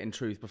thought of it in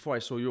truth before I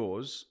saw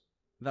yours.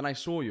 Then I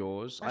saw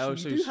yours. Actually, I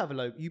also you do have a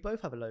logo. You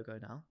both have a logo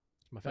now.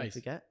 My face.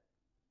 Don't forget.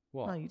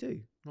 What? No, you do.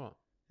 What?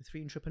 The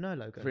Three Intrapreneur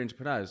logo. Three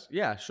Intrapaneurs.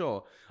 Yeah,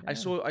 sure. Yeah. I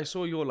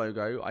saw your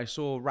logo. I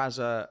saw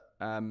Raza,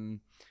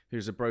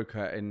 who's a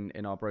broker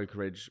in our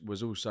brokerage,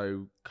 was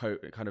also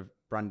kind of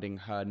branding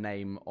her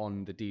name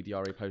on the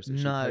DDRA post that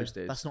she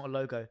posted. That's not a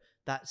logo.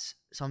 That's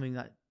something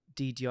that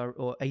DDR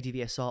or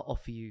ADVSR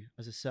offer you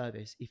as a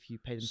service if you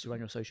pay them to run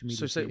your social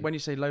media. So when you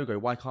say logo,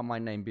 why can't my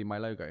name be my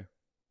logo?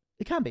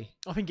 It can be.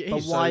 I think it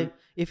is. But why?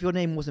 If your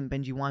name wasn't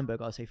Benji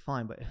Weinberg, I'd say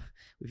fine. But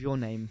with your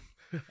name,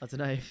 I don't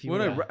know if you. Well,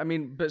 no, I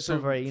mean, but so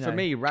very, for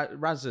me,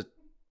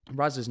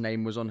 Raza's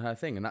name was on her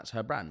thing, and that's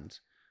her brand.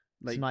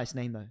 It's a nice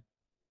name though.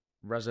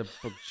 Raza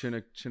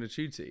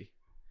Chinachuti.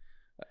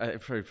 I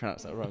probably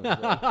pronounced that wrong.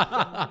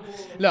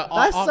 Look,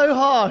 that's so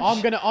harsh.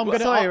 I'm gonna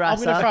Sorry, I'm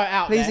gonna throw it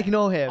out Please there.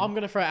 ignore him. I'm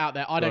gonna throw it out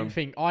there. I don't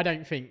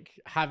think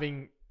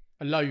having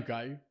a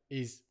logo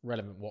is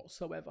relevant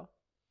whatsoever.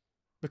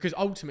 Because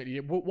ultimately,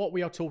 what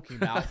we are talking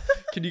about...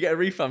 Can you get a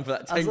refund for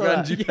that 10 That's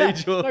grand you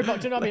paid your... No,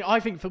 but do you know what I mean? I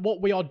think for what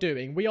we are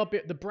doing,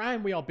 the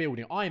brand we are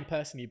building, I am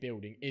personally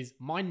building, is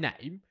my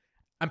name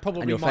and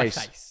probably your my face.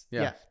 face.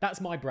 Yeah.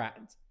 That's my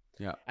brand.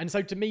 Yeah. And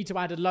so to me, to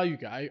add a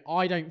logo,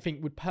 I don't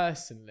think would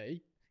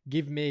personally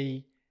give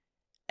me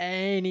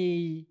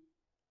any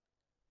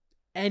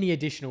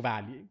additional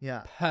value.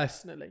 Yeah.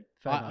 Personally.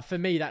 Fair enough. For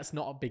me, that's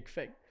not a big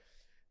thing.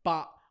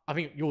 But I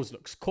think yours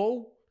looks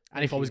cool.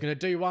 And if I was going to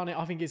do one,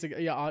 I think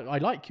I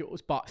like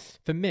yours. But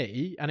for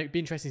me, and it'd be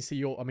interesting to see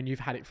you've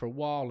had it for a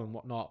while and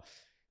whatnot.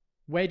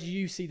 Where do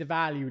you see the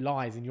value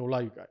lies in your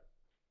logo?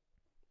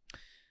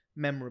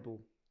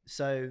 Memorable.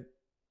 So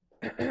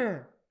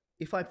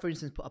if I, for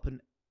instance, put up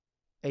an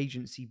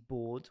agency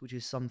board, which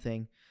is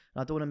something,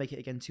 and I don't want to make it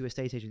again to a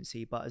estate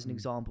agency, but as an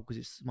example, because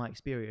it's my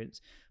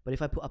experience, but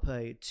if I put up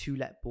a to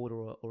let board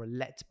or a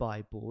let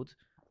buy board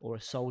or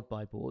a sold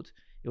by board,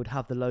 it would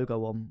have the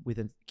logo on with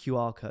a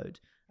QR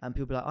code. And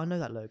people be like, I know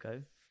that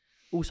logo.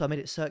 Also, I made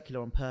it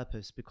circular on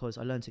purpose because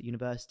I learned at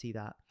university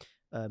that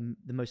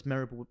the most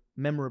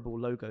memorable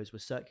logos were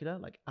circular,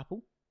 like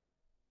Apple.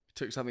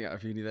 Took something out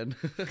of uni then.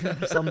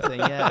 Something,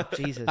 yeah.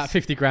 Jesus. That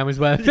 50 grand was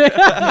worth it.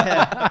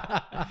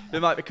 Yeah.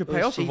 It could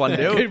pay off with cheap. one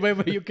deal.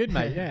 You're good,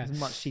 mate. Yeah. It was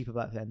much cheaper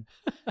back then.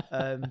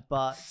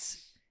 But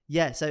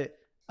yeah, so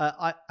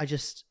I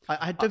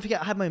don't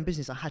forget, I had my own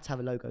business. I had to have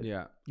a logo.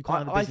 Yeah. You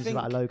can't have a business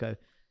without a logo.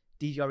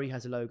 DGRE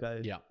has a logo.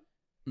 Yeah.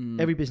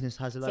 Every business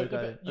has a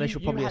logo, unless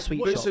you're probably a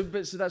sweet shop. So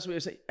that's what you're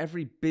saying.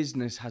 Every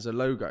business has a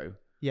logo.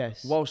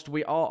 Yes. Whilst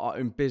we are our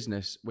own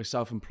business, we're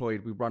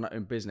self-employed, we run our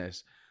own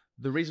business.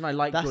 The reason I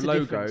like That's your the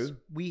logo... difference.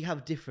 We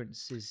have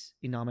differences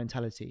in our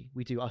mentality.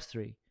 We do, us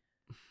three.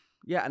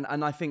 Yeah,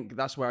 and I think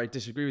that's where I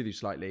disagree with you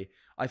slightly.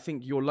 I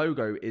think your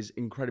logo is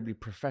incredibly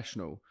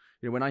professional.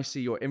 When I see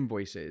your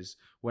invoices,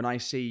 when I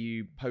see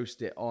you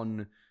post it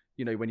on,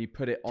 when you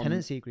put it on...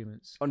 Tenancy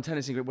agreements. On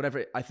tenancy agreement,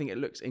 whatever, I think it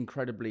looks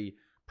incredibly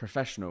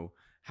professional.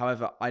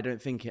 However, I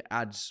don't think it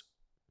adds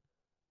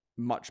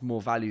much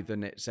more value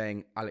than it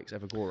saying Alex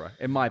Evagora,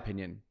 in my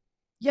opinion.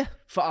 Yeah.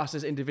 For us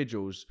as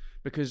individuals,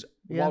 because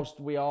whilst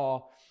we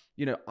are,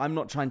 I'm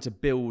not trying to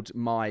build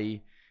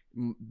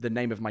the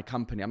name of my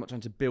company. I'm not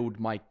trying to build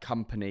my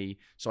company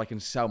so I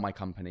can sell my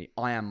company.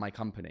 I am my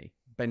company.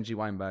 Benji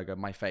Weinberger,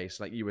 my face,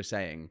 like you were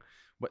saying.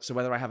 So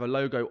whether I have a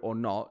logo or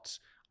not,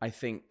 I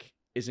think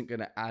isn't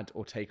going to add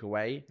or take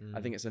away.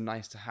 I think it's a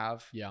nice to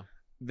have. Yeah.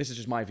 This is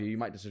just my view. You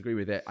might disagree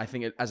with it. I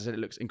think, as I said, it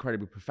looks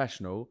incredibly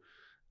professional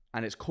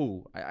and it's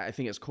cool. I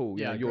think it's cool.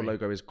 Your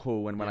logo is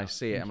cool. And when I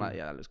see it, I'm like,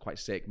 yeah, that looks quite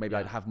sick. Maybe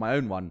I'd have my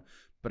own one,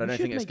 but I don't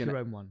think it's going to...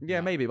 your own one. Yeah,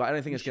 maybe, but I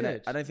don't think it's going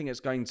to... I don't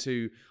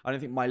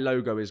think my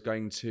logo is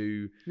going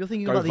to... You're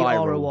thinking go about the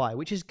viral. ROI,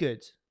 which is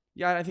good.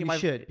 Yeah, I don't think you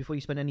should before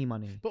you spend any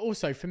money. But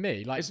also for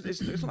me, like...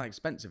 It's not that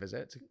expensive, is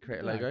it, to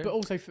create a logo? But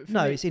also for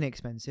no, me, it's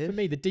inexpensive. For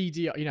me, the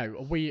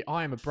DDR...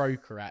 I am a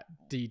broker at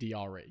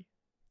DDRE.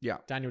 Yeah.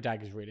 Daniel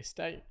Dagger's Real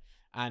Estate.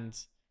 And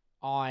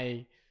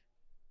part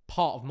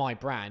of my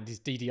brand is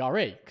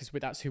DDRE because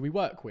that's who we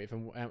work with,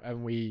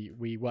 and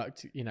we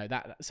worked,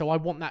 that. So I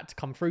want that to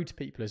come through to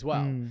people as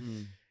well.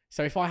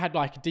 So if I had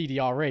like a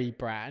DDRE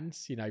brand,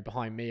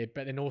 behind me,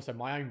 but then also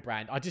my own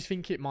brand, I just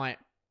think it might,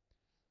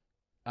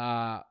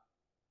 contradict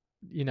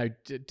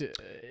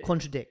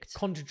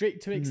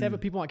to it.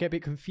 People might get a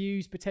bit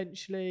confused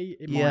potentially.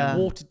 It might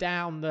water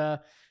down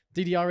the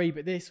DDRE,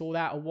 but this or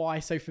that or why.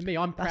 So for me,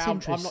 I'm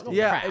proud. I'm not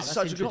proud. It's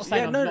such a good...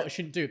 I'm not saying I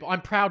shouldn't do it, but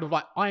I'm proud of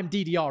I am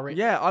DDRE.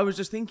 Yeah, I was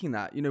just thinking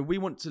that, we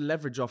want to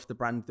leverage off the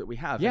brand that we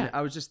have. Yeah. And I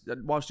was just,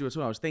 whilst you were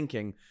talking, I was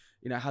thinking,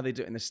 how they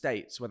do it in the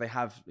States where they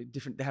have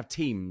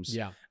teams.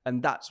 Yeah.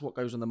 And that's what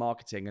goes on the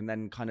marketing. And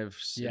then kind of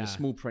in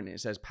small print, it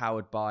says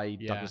powered by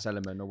Douglas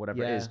Elliman or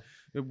whatever it is.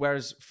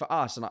 Whereas for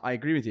us, and I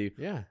agree with you.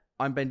 Yeah.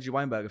 I'm Benji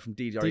Weinberger from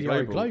DDRE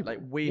Global. Like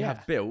we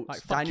have built,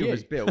 Daniel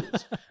has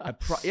built a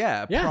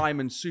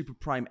prime and super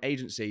prime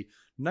agency.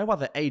 No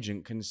other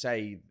agent can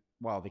say,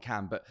 well, they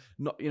can, but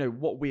not,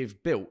 what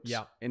we've built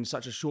in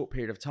such a short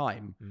period of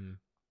time.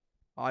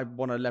 I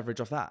want to leverage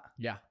off that.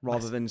 Yeah.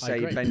 Rather than say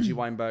Benji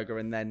Weinberger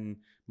and then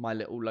my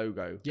little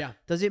logo. Yeah.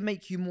 Does it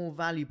make you more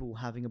valuable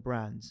having a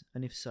brand?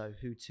 And if so,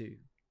 who to?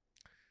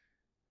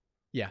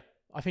 Yeah.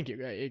 I think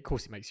of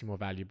course it makes you more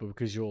valuable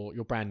because your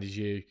brand is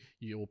you.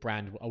 Your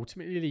brand will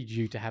ultimately lead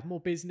you to have more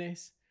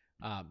business,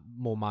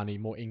 more money,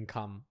 more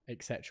income,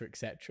 etc.,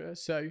 etc.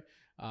 So,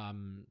 I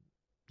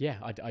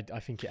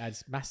think it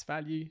adds mass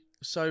value.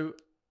 So,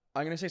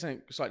 I'm going to say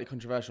something slightly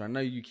controversial. I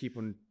know you keep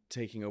on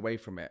taking away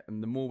from it,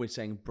 and the more we're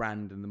saying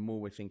brand, and the more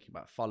we're thinking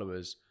about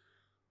followers,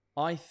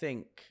 I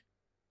think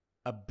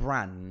a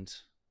brand,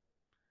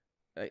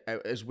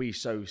 as we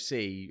so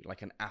see,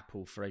 like an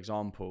Apple, for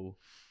example,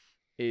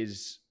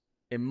 is,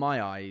 in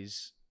my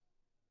eyes,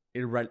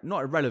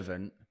 not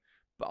irrelevant,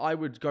 but I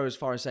would go as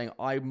far as saying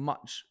I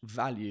much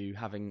value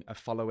having a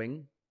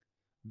following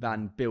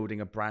than building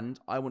a brand.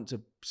 I want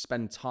to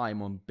spend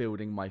time on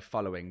building my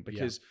following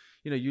because,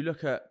 you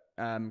look at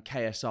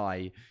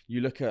KSI,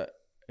 you look at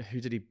who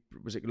did he?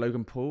 Was it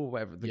Logan Paul?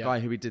 Whatever, the Yeah. guy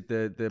who he did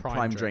the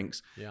Prime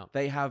drinks. Yeah.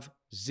 They have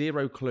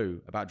zero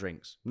clue about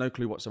drinks, no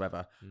clue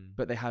whatsoever.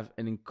 But they have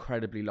an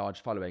incredibly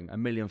large following,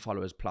 1 million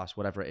followers plus,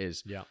 whatever it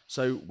is. Yeah.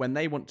 So when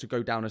they want to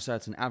go down a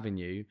certain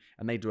avenue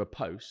and they do a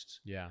post,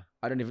 Yeah.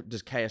 I don't know if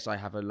does KSI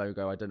have a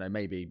logo? I don't know.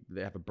 Maybe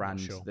they have a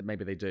brand sure. that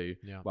maybe they do.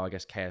 Yeah. Well, I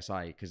guess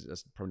KSI because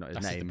that's probably not his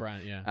That's name. the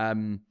brand. Yeah.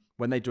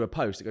 When they do a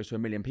post, it goes to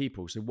 1 million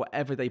people. So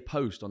whatever they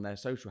post on their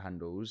social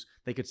handles,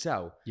 they could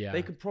sell. Yeah.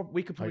 They could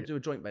we could probably do a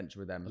joint venture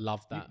with them.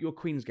 Love that. Your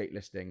Queensgate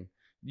listing,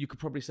 you could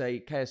probably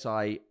say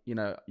KSI. You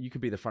know, you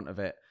could be the front of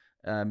it.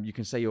 You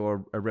can say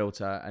you're a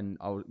realtor, and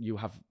you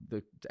have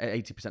the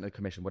 80% of the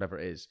commission, whatever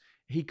it is.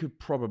 He could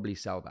probably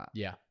sell that.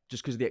 Yeah.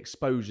 Just because of the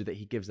exposure that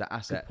he gives that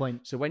asset. Good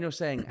point. So when you're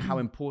saying how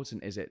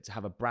important is it to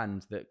have a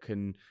brand that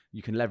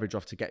you can leverage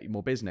off to get you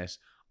more business,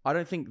 I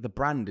don't think the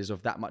brand is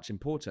of that much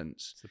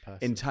importance It's the person.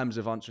 in terms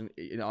of answering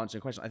a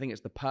question. I think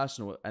it's the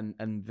personal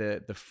and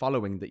the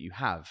following that you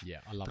have. Yeah,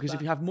 I love Because that.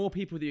 if you have more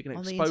people that you can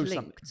Are they expose something,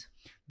 interlinked?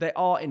 they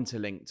are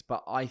interlinked.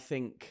 But I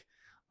think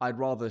I'd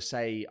rather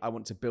say I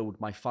want to build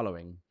my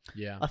following.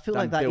 Yeah. I feel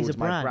than like that is a build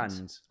my brand.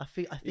 brand. I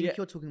think Yeah.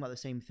 you're talking about the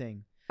same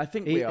thing. I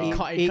think It- we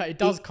are. It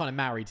does kind of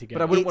marry together.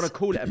 But I wouldn't It's- want to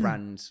call it a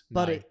brand.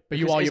 But No. it- but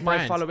you Because are is your my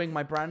brand. following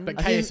my brand? But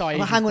I think- KSI is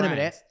well, hang his on a brand.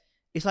 minute.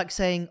 It's like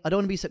saying I don't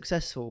want to be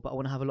successful, but I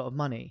want to have a lot of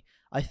money.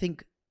 I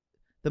think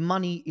the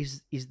money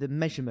is the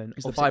measurement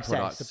It's of the byproduct.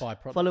 success. It's the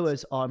byproduct.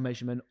 Followers are a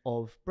measurement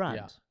of brand.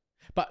 Yeah.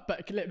 But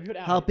let me put it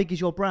out. How here. big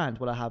is your brand?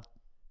 Well, I have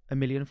 1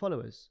 million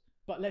followers.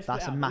 But let's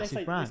That's put it a out. massive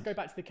Let's brand. go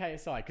back to the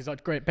KSI because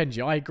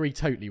Benji, I agree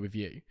totally with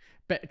you.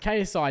 But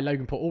KSI,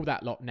 Logan Paul, all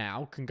that lot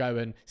now can go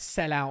and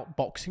sell out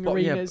boxing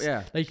arenas.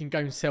 yeah. They can go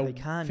and sell They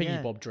can, thingy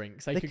yeah. bob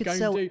drinks. They, They could could go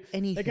sell and do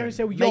anything. They go and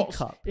sell yachts.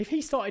 Makeup. If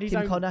he started his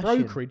Kim own Kardashian.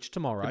 brokerage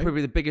tomorrow, They're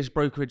probably the biggest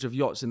brokerage of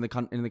yachts in the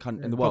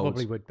world.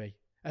 probably would be.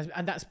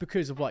 And that's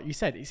because of what you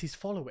said. It's his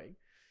following.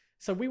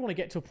 So we want to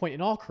get to a point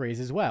in our careers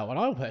as well. And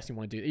I personally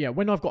want to do it. Yeah,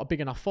 when I've got a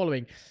big enough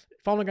following,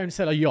 if I want to go and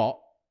sell a yacht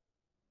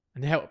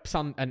and help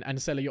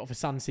and sell a yacht for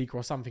Sunseeker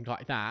or something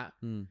like that,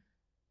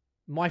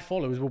 my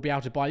followers will be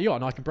able to buy a yacht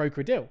and I can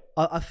broker a deal.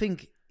 I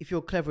think if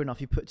you're clever enough,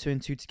 you put 2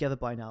 and 2 together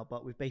by now.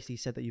 But we've basically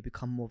said that you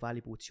become more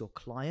valuable to your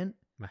client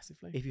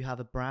Massively. if you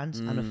have a brand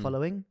and a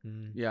following,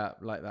 Yeah,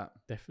 like that.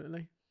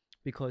 Definitely.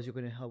 because you're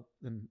going to help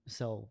them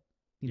sell.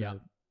 You Yeah. know,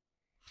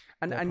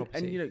 And their and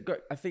property. you know,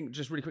 I think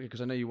just really quickly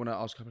because I know you want to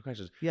ask a couple of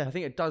questions. Yeah. I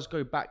think it does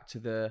go back to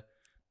the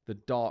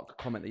dark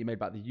comment that you made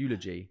about the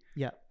eulogy.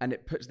 Yeah. And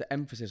it puts the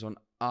emphasis on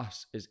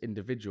us as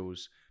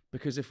individuals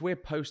because if we're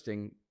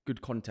posting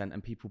good content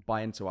and people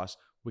buy into us,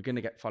 we're going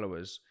to get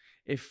followers.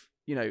 If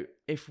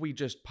we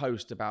just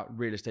post about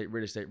real estate,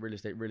 we're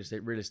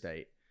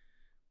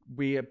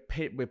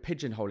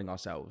pigeonholing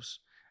ourselves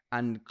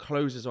and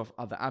closes off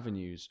other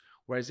avenues.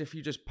 Whereas if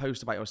you just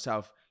post about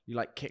yourself, you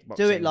like kickboxing.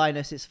 do it,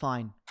 Linus. It's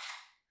fine.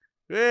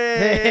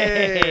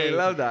 Hey,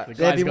 love that. The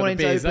They've guy's been got wanting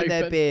the to beers open their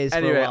open. beers for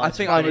a Anyway, while. I It's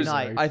think Friday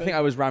night. I think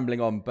I was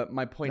rambling on, but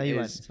my point No, you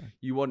is weren't.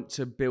 you want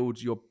to build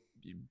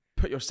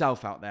put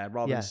yourself out there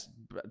rather Yeah.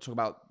 than talk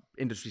about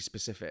industry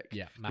specific.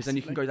 Yeah, Because then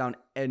you can massively. go down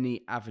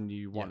any avenue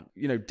you want.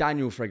 You know,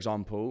 Daniel, for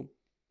example,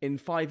 in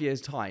 5 years'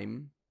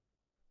 time,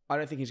 I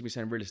don't think he's going to be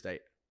selling real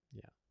estate.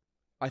 Yeah.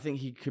 I think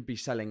he could be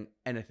selling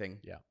anything.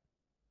 Yeah.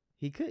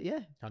 He could, yeah.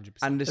 100%.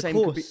 And the Of same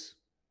could be, course.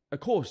 of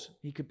course,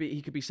 he could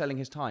be selling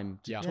his time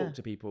to Yeah. talk Yeah.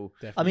 to people.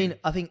 I Definitely. mean,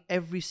 I think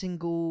every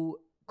single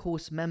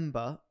course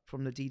member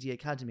from the DD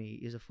Academy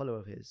is a follower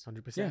of his.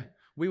 100%. Yeah.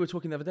 We were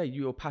talking the other day,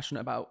 you were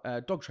passionate about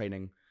dog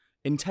training.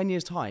 In 10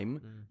 years'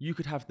 time, you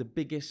could have the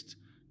biggest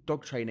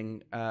dog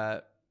training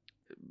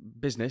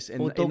business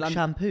in, Or dog in,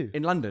 shampoo.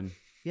 in London.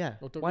 Yeah.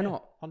 Or dog- Why yeah,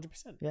 not?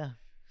 100%. Yeah.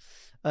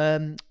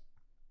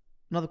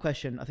 Another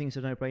question, I think it's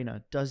a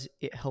no-brainer. Does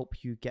it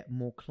help you get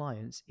more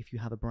clients if you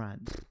have a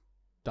brand?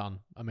 Done.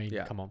 I mean,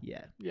 Yeah. come on.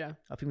 Yeah. Yeah.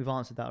 I think we've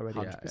answered that already.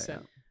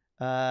 100%.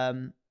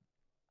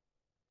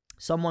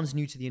 Someone's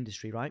new to the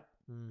industry, right?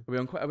 Mm. Are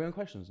we on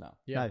questions now?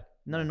 Yeah.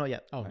 No, not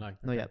yet. Oh, Okay. no.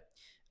 Not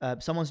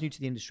yet. Someone's new to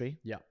the industry.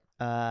 Yeah.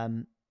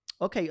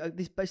 Okay,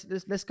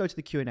 let's go to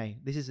the Q&A.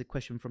 This is a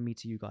question from me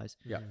to you guys.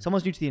 Yeah.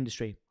 Someone's new to the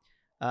industry.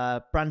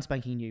 Brand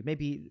spanking new,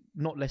 maybe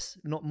not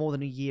more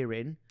than a year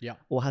in, Yeah.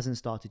 or hasn't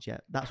started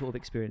yet. That sort of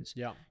experience.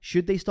 Yeah.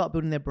 Should they start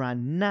building their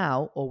brand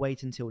now or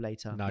wait until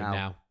later? No, Now.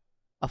 now.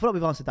 I feel like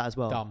we've answered that as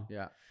well. Dumb.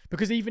 Yeah.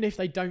 Because even if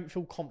they don't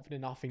feel confident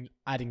enough in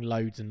adding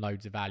loads and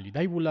loads of value,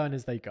 they will learn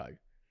as they go.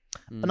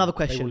 Another They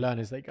question. will learn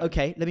as they go.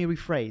 Okay, let me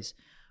rephrase.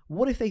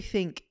 What if they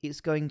think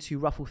it's going to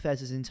ruffle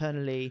feathers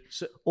internally,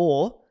 So-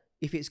 or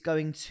if it's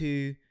going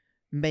to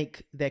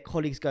make their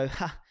colleagues go,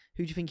 "Ha,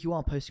 who do you think you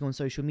are posting on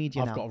social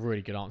media I've now?" got a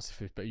really good answer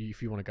for this, but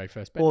if you want to go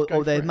first, Ben, Or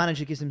go their for it.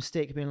 manager gives them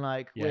stick, being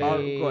like, Yeah. Oh,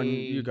 "Wait, go on,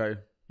 you go.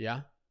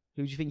 Yeah.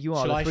 who do you think you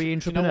are? Shall The I- three do you know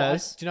what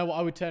entrepreneurs?" do you know what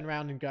I would turn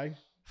around and go?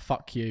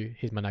 Fuck you.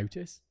 Here's my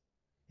notice.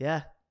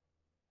 Yeah.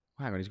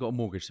 Hang on, he's got a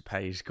mortgage to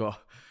pay. He's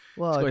got.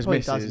 Well, got he his probably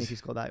doesn't missus. if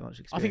he's got that much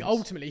experience. I think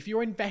ultimately, if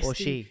you're investing,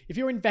 she. if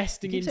you're You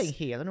investing keep in, saying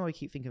he. I don't know why you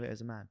keep thinking of it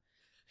as a man.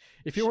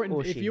 if you're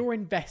or if she. you're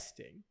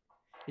investing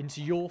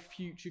into your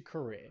future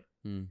career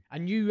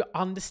and you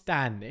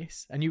understand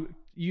this and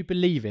you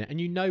believe in it and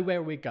you know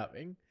where we're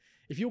going,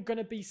 if you're going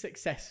to be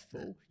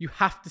successful, you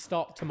have to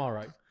start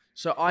tomorrow.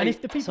 And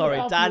if the people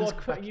above you are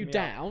putting you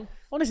down,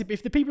 honestly,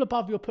 if the people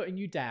above you are putting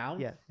you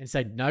down and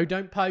say, no,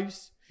 don't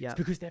post, it's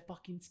because they're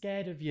fucking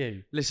scared of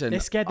you. Listen, they're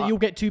scared that you'll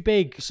get too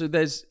big. So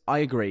I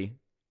agree.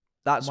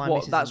 That's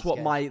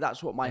what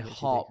my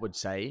heart would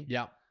say.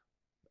 Yeah.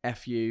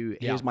 F you,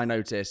 here's my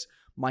notice.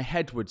 My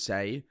head would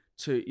say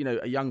to,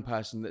 a young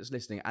person that's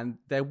listening, and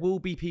there will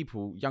be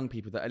young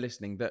people that are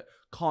listening that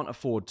can't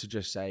afford to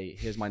just say,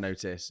 here's my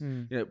notice.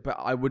 But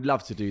I would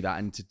love to do that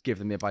and to give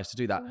them the advice to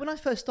do that. When I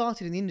first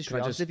started in the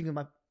industry, I was living with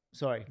my...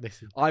 Sorry.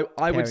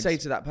 I would say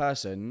to that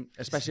person,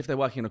 especially if they're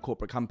working in a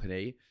corporate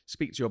company,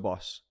 speak to your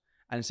boss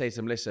and say to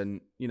them, listen,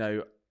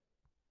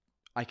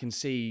 I can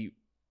see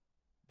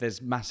there's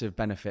massive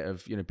benefit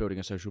of, building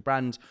a social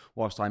brand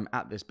whilst I'm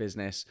at this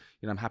business.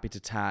 I'm happy to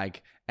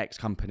tag X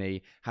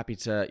company, happy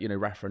to,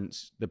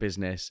 reference the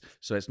business.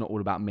 So it's not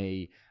all about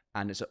me.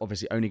 And it's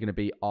obviously only going to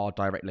be our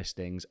direct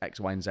listings, X,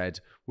 Y, and Z.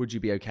 Would you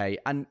be okay?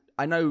 And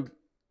I know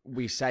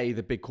we say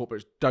the big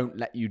corporates don't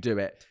let you do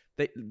it.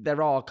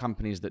 There are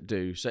companies that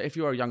do. So if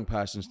you're a young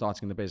person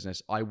starting in the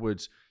business, I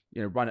would,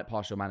 run it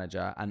past your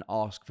manager and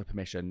ask for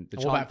permission.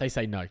 What about if they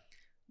say no?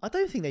 I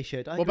don't think they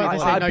should. What about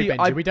if they say no,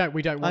 Benji?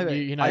 We don't want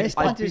you, It's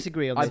fine to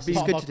disagree on this.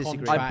 It's good to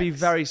disagree. I'd be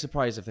very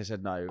surprised if they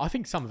said no. I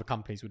think some of the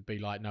companies would be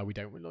like, no, we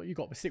don't. You've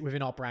got to stick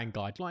within our brand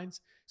guidelines.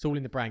 It's all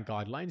in the brand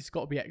guidelines. It's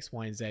got to be X,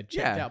 Y, and Z.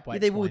 Checked out by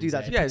X, they Y, will and do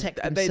that Z. to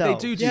protect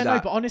themselves. They do that. No,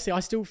 but honestly, I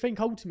still think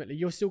ultimately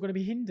you're still going to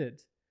be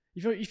hindered.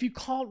 If you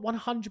can't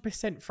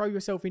 100% throw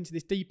yourself into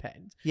this deep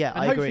end, and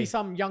hopefully agree.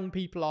 Some young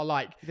people are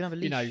like, you're gonna have a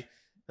leash.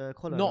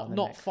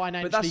 Not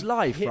financially. But that's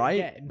life,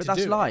 right? But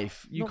that's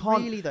life. You not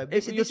can't really though.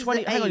 If you're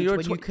 20, hang on,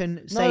 you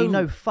can say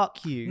no,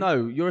 fuck you.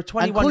 No, you're a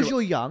 21. And because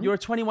you're young, you're a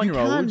 21-year-old. You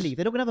can leave.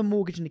 They're not gonna have a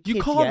mortgage and a kid.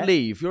 You can't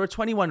leave. You're a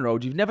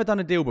 21-year-old. You've never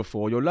done a deal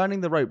before. You're learning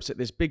the ropes at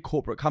this big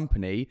corporate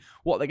company.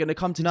 What, they're going to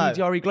come to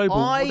DDRE Global?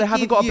 Well, they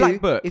haven't got a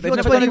black book. If you're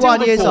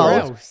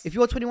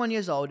 21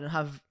 years old, and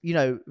have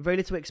very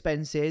little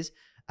expenses,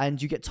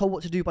 and you get told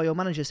what to do by your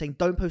manager saying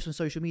don't post on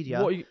social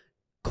media,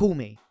 call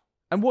me.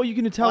 And what are you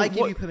going to tell? I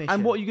give you permission.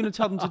 And what are you going to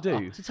tell them to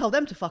do? To tell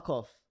them to fuck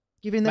off.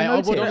 Giving them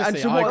notice. And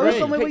so what else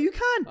somewhere where you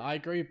can? I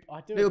agree. I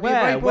do. It would be a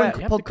very boring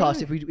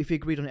podcast if we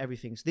agreed on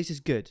everything. So this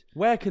is good.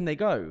 Where can they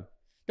go?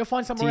 They'll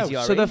find somewhere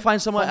else. So they'll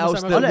find somewhere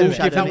else that will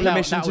give them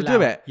permission to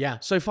do it. Yeah.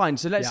 So fine.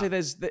 So let's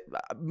say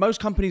most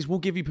companies will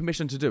give you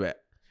permission to do it.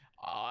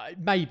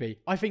 Maybe.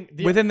 I think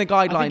within the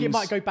guidelines. I think it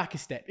might go back a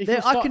step.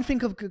 I can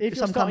think of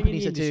some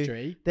companies that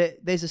do.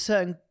 There's a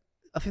certain.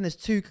 I think there's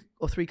 2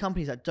 or 3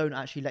 companies that don't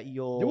actually let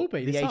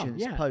the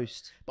agents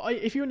post. But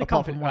if you're in a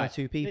apart company, from 1 or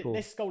 2 people,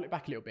 let's scroll it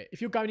back a little bit. If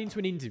you're going into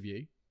an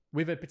interview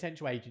with a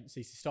potential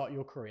agency to start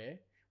your career,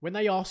 when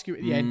they ask you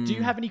at the end, do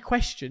you have any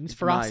questions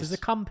for us as a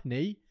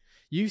company?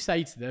 You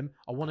say to them,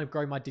 I want to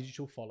grow my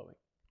digital following.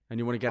 And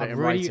you want to get it in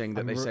writing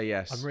that they say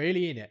yes. I'm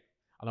really in it.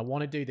 And I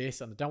want to do this.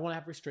 And I don't want to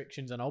have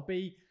restrictions. And I'll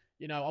be,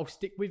 I'll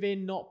stick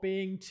within not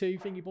being too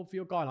thingy bob for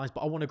your guidelines,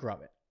 but I want to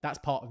grow it. That's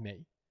part of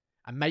me.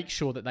 And make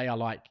sure that they are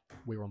like,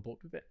 we're on board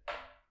with it.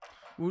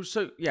 Well,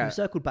 so we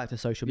circled back to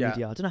social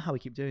media. I don't know how we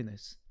keep doing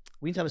this.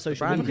 We need to have a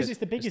social media. Because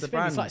it's the biggest thing.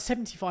 It's like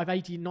 75,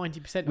 80,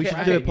 90%. We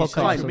should do a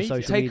podcast on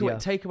social media.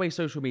 Take away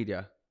social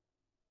media.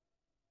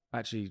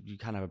 Actually, you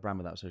can have a brand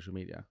without social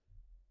media.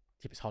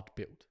 Yeah, but it's hard to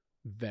build.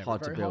 Very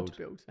hard to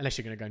build. Unless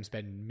you're going to go and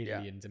spend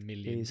millions and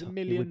millions and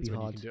millions. It would be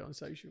hard. You can do it on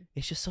social.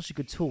 It's just such a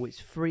good tool.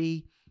 It's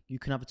free. You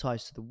can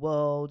advertise to the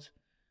world.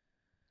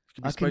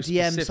 I can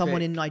DM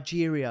someone in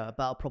Nigeria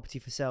about a property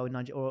for sale in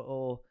Nigeria,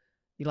 or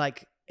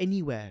like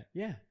anywhere.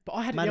 Yeah, but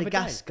I had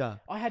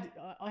Madagascar. I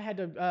had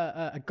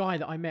a guy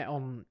that I met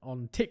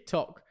on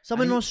TikTok.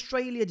 Someone in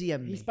Australia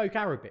DM'd me. He spoke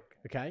Arabic.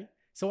 Okay,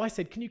 so I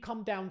said, "Can you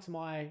come down to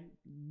my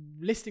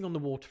listing on the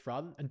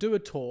waterfront and do a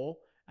tour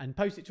and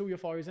post it to all your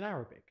followers in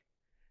Arabic?"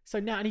 So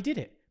now, and he did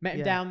it. Met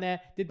him down there,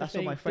 did the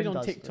thing, did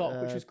on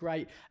TikTok, which was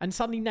great. And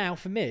suddenly now,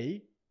 for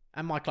me.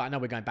 And my client, I know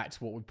we're going back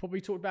to what we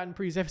probably talked about in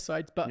previous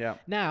episodes, but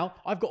now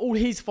I've got all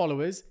his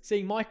followers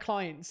seeing my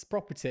client's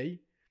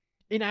property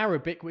in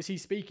Arabic, which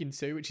he's speaking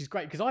to, which is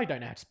great because I don't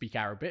know how to speak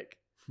Arabic.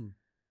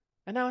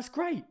 And now it's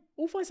great.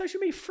 All fine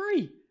social media,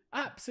 free.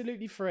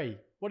 Absolutely free.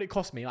 What it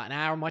cost me, like an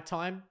hour of my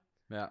time.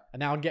 Yeah. And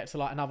now I can get to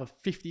like another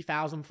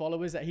 50,000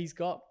 followers that he's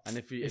got. And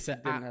if you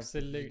didn't have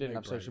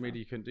social media,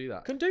 you couldn't do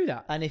that. Couldn't do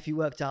that. And if you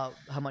worked out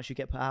how much you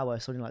get per hour,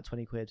 something like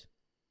 20 quid.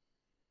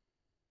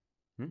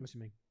 What do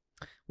you mean?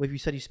 Well, if you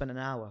said you spent an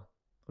hour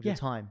of your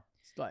time,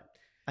 it's like,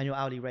 and your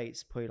hourly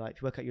rate's probably like,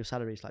 if you work out your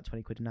salary, it's like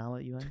 20 quid an hour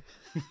you earn.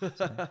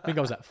 I think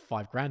I was at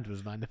 $5,000,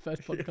 wasn't I, in the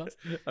first podcast?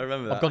 I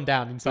remember that. I've gone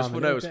down in time.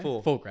 No, it was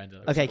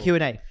 $4,000. Okay,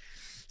 Q&A.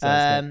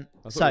 I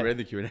thought we were in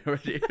the Q&A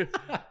already.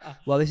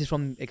 Well, this is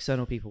from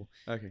external people,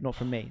 not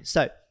from me.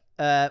 So,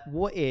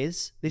 what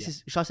is this?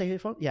 Is shall I say who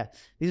it's from? Yeah,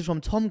 this is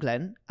from Tom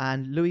Glenn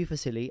and Louis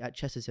Vasili at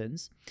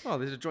Chesterton's. Oh,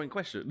 there's a joint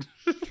question.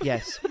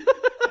 Yes.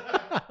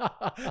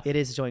 It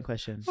is a joint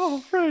question. Oh,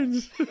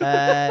 friends.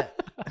 Yeah,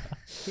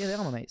 they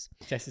are my mates.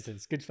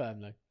 Chesterton's, good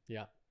firm though.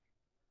 Yeah.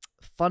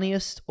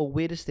 Funniest or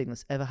weirdest thing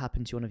that's ever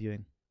happened to you on a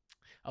viewing?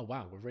 Oh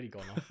wow, we've really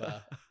gone off.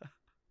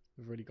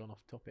 We've really gone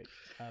off topic.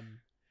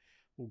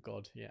 Oh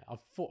God, yeah. I've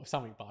thought of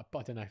something, but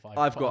I don't know if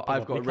I've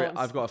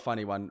got a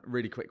funny one,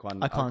 really quick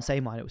one. I can't say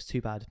mine. It was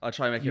too bad. I'll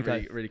try and make it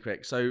really, really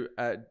quick. So,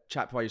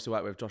 chap who I used to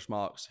work with, Josh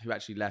Marks, who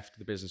actually left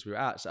the business we were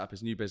at, set up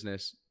his new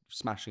business,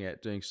 smashing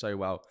it, doing so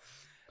well.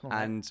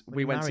 And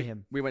we went to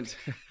him.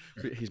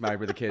 He's married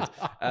with a kid,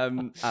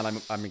 and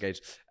I'm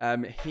engaged.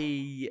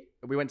 We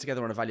went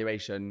together on a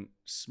valuation,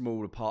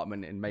 small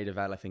apartment in Maida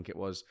Vale, I think it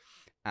was.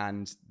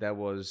 And there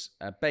was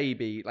a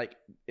baby,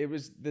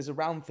 there's a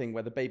round thing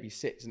where the baby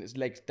sits and its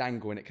legs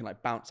dangle and it can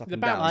like bounce up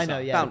and down. I know,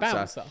 yeah.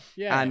 Bouncer.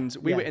 Yeah. And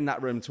we were in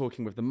that room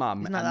talking with the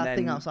mum. Isn't that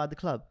thing outside the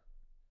club?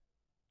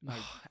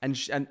 And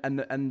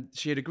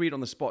she had agreed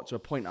on the spot to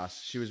appoint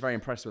us. She was very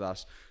impressed with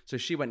us. So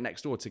she went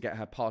next door to get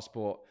her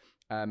passport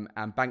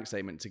and bank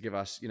statement to give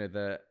us,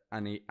 the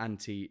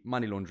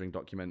anti-money laundering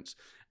documents.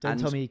 Don't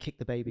tell me you kicked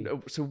the baby.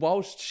 So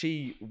whilst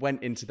she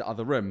went into the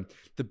other room,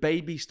 the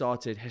baby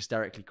started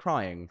hysterically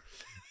crying.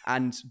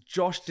 And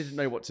Josh didn't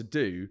know what to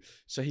do,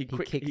 so he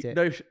kicked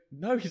it.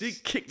 No, he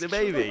didn't kick the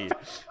baby.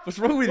 What's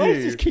wrong with you? Why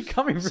does this keep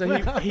coming from So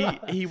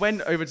he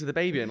went over to the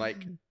baby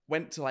and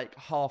went to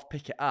half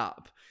pick it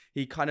up.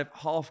 He kind of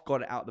half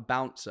got it out the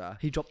bouncer.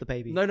 He dropped the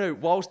baby. No,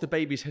 whilst the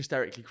baby's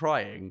hysterically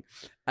crying,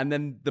 and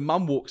then the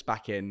mum walks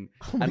back in,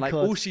 and God.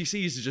 All she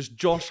sees is just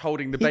Josh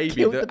holding the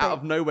baby that out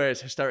of nowhere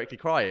is hysterically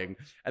crying,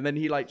 and then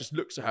he just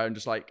looks at her and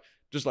just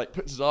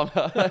puts his arm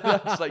out,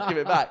 just give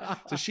it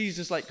back. So she's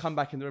just come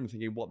back in the room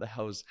thinking, what the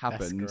hell's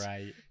happened? That's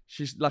great.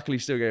 She's luckily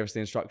still gave us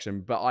the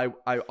instruction, but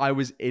I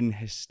was in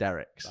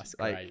hysterics. That's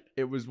great.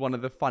 It was one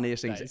of the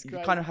funniest things. You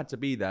kind of had to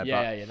be there.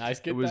 Yeah. No,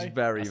 it's good. It was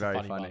very,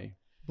 very funny.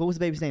 What was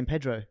the baby's name?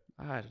 Pedro.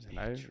 I don't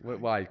know.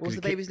 Why? What was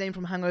the baby's name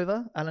from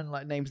Hangover?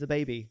 Alan names the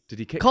baby. Did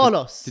he kick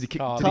Carlos? Did he kick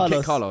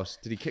Carlos?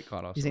 Did he kick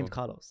Carlos? His name's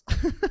Carlos.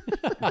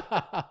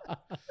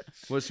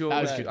 What's your?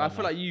 I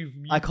feel like you've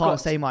I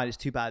can't say mine. It's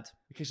too bad.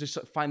 Okay,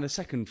 so find the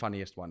second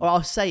funniest one. Well,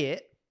 I'll say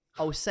it,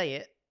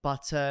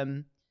 but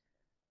then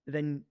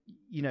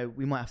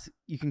we might have to.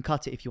 You can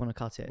cut it if you want to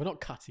cut it. We're not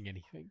cutting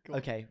anything.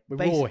 Okay, we're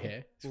raw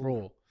here. It's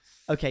raw.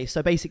 Okay,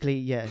 so basically,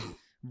 yeah,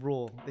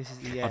 raw. This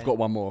is I've got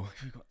one more.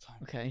 We've got time.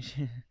 Okay.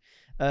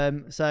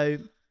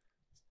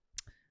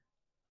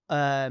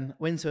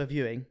 Went to a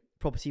viewing.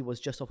 Property was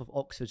just off of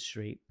Oxford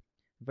Street,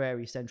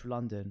 very central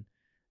London.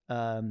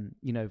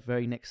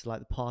 Very next to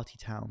the party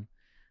town.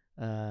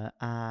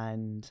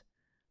 And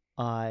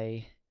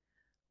I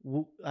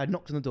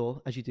knocked on the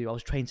door, as you do. I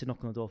was trained to knock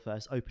on the door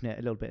first, open it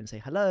a little bit and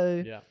say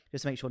hello,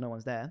 just to make sure no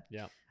one's there.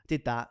 Yeah.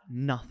 Did that,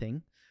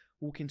 nothing.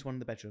 Walk into one of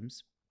the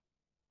bedrooms.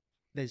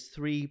 There's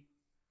 3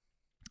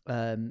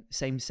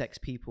 same-sex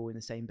people in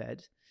the same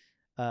bed.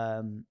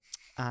 And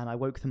I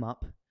woke them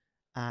up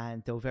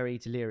and they were very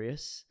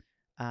delirious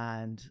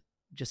and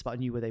just about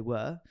knew where they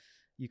were.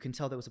 You can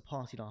tell there was a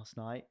party last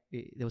night.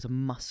 There was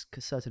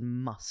a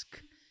certain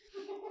musk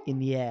in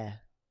the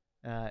air.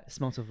 It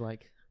smelled of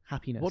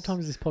happiness. What time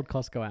does this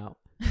podcast go out?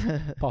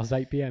 Past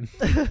 8 p.m.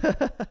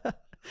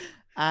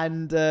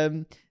 And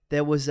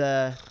there was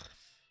a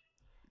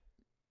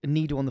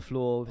needle on the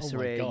floor with a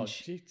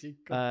syringe.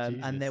 God,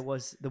 and the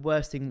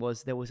worst thing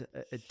was there was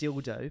a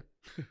dildo,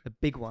 a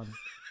big one,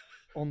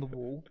 on the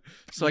wall.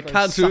 So I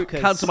cancel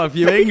my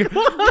viewing.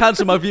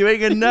 Cancel my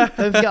viewing, and don't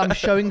forget, I'm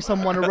showing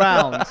someone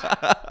around.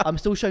 I'm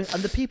still showing,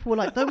 and the people were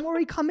like, "Don't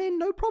worry, come in,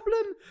 no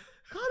problem.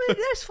 Come in,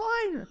 that's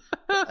fine."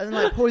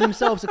 And pouring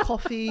themselves a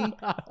coffee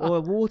or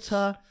a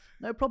water,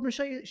 no problem.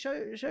 Show you,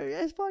 yeah,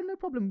 it's fine, no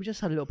problem. We just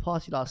had a little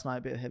party last night,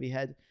 a bit of heavy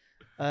head.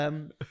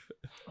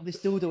 This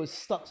dildo was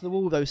stuck to the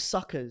wall. Those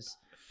suckers.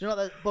 Do you know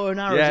that bow and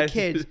arrow as a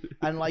kid,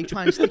 and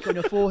try and stick it on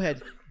your forehead?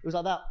 It was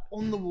like that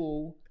on the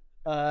wall.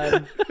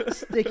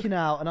 Sticking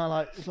out, and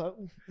I was like,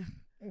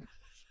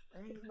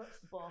 that's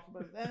the bathroom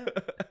over there.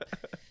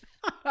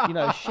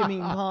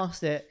 Shimmying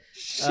past it.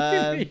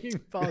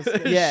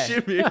 Yeah.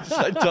 Shimmying,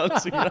 just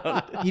dancing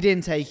around. He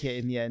didn't take it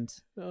in the end.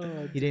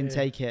 He didn't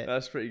take it.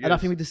 That's pretty good. And I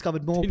think we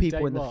discovered more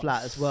people in the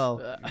flat as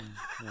well.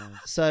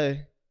 So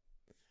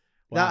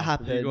that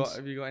happened.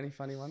 Have you got any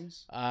funny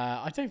ones?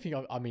 I don't think.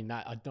 I'm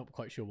not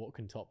quite sure what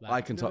can top that.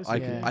 I can top.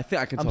 I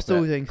think I can top it. I'm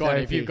still doing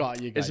therapy. If you've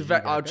got, you go.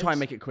 I'll try and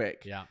make it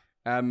quick. Yeah.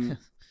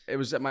 It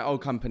was at my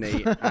old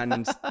company,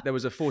 and there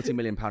was a £40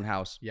 million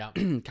house. Yeah.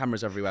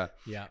 Cameras everywhere.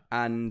 Yeah.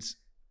 And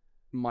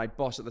my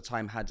boss at the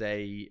time had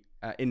a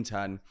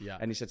intern. Yeah.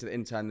 And he said to the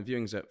intern, "The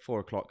viewing's at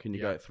 4:00. Can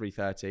you go at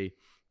 3:30?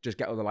 Just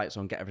get all the lights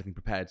on, get everything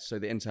prepared." So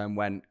the intern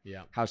went.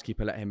 Yeah.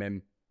 Housekeeper let him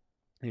in.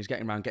 He was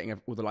getting around, getting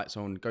all the lights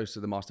on. Goes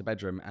to the master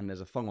bedroom, and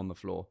there's a thong on the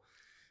floor.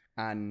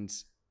 And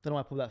don't know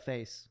why I pulled that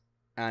face.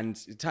 And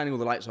turning all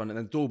the lights on, and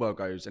then the doorbell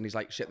goes, and he's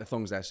like, "Shit, the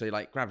thong's there." So he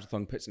grabs the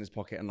thong, puts it in his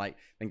pocket, and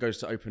then goes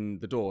to open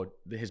the door.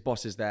 His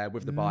boss is there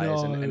with the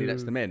buyers, and he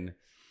lets them in.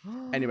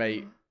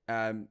 Anyway,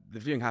 the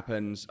viewing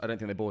happens. I don't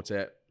think they bought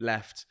it.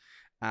 Left,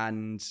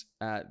 and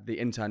the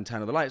intern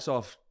turned all the lights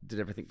off, did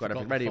everything, got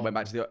everything ready, went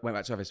back to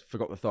the office,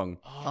 forgot the thong.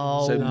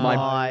 So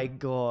my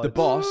God! The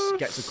boss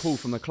gets a call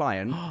from the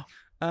client.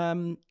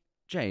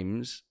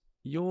 James,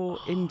 Your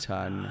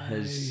intern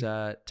has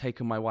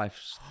taken my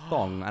wife's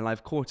thong, and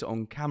I've caught it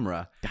on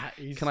camera. That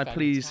is Can I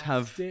please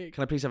have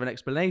an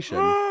explanation?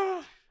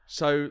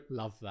 So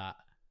Love that.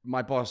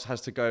 my boss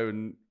has to go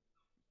and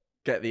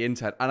get the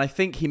intern, and I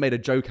think he made a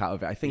joke out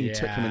of it. I think he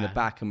took him in the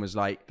back and was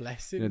like,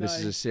 bless him, this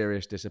is a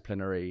serious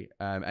disciplinary,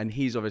 and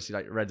he's obviously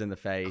like red in the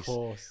face. Of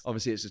course.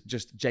 Obviously it's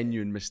just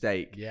genuine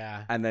mistake.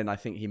 Yeah. And then I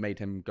think he made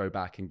him go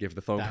back and give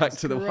the thong back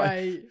to the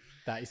wife.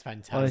 That is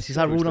fantastic. Honestly, it's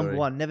like rule story. number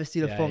 1: never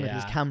steal a phone with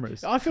his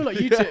cameras. I feel like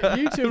you two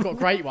have got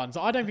great ones.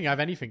 I don't think I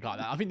have anything like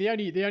that. I think the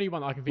only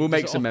one I can think We'll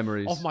make just some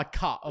memories off my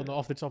cut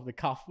off the top of the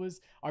cuff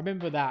was, I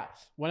remember that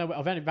when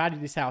I've only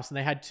valued this house and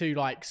they had 2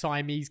 like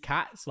Siamese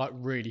cats, like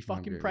really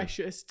fucking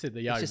precious to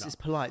the owner. It's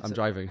polite. I'm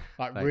driving.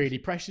 Like really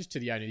precious to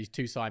the owner, these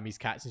 2 Siamese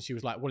cats, and she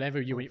was like, whenever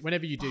you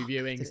do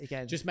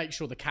viewings, just make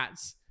sure the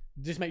cats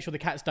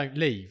don't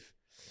leave.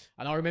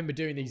 And I remember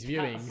doing these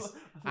viewings,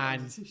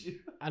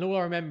 and all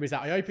I remember is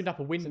that I opened up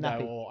a window,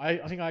 or I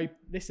think I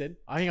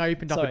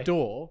opened up a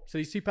door. So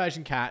these 2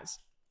 Persian cats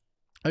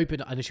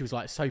opened, and she was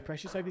like, "So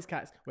precious over these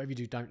cats. Whatever you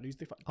do, don't lose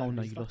the fucking." Oh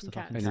no, you lost the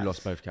fucking And cat. you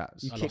lost both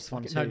cats. You kicked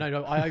one.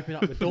 No. I opened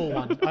up the door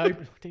one. I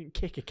didn't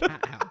kick a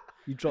cat out.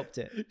 You dropped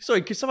it.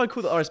 Sorry, could someone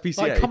call the RSPCA?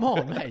 Like, come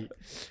on, mate.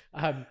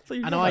 And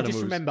I just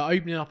animals. remember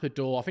opening up the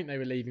door. I think they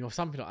were leaving or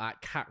something like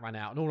that. Cat ran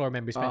out, and all I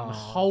remember is spending the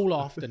whole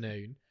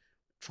afternoon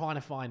trying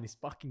to find this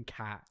fucking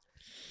cat,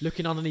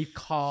 looking underneath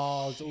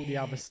cars, all the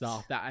other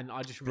stuff. And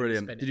I just really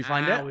Brilliant. Did you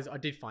find it? I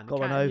did find the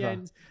Got cat run in the over.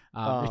 end.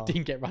 It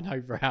didn't get run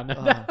over around.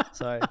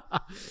 Sorry.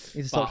 You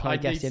need to stop trying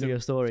to guess the end of your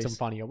stories. Some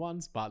funnier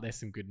ones, but there's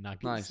some good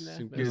nuggets. Nice. In there.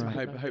 Some There's good, some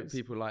good hope nuggets.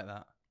 people like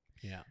that.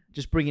 Yeah.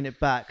 Just bringing it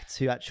back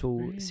to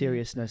actual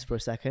seriousness for a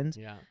second.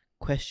 Yeah.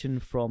 Question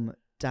from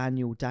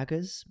Daniel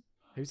Daggers.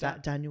 Who's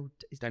that? Daniel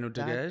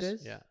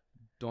Daggers? Yeah.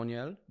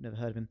 Daniel? Never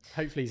heard of him.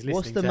 Hopefully he's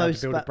What's listening the to how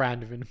most to build a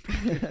brand of him.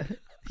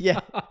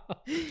 Yeah.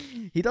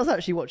 He does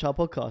actually watch our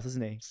podcast,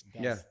 doesn't he?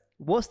 Yeah.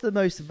 What's the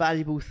most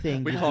valuable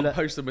thing? We can't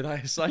post them without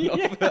his sign off.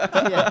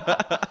 Yeah.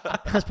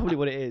 That's probably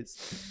what it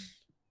is.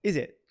 Is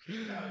it?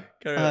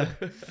 Carry on.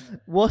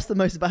 What's the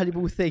most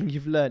valuable thing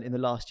you've learned in the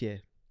last year?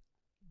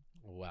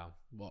 Wow.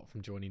 What,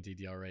 from joining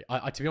DDRE?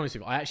 I to be honest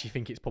with you, I actually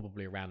think it's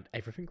probably around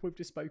everything we've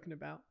just spoken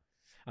about.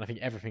 And I think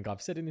everything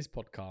I've said in this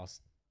podcast,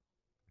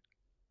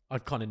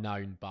 I've kind of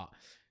known, but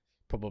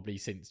probably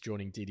since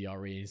joining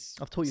DDRE is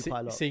I've taught you quite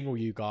a lot. Seeing all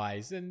you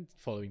guys and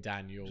following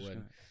Daniel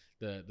and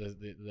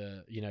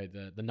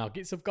the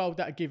nuggets of gold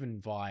that are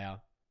given via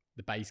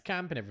the base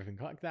camp and everything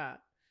like that.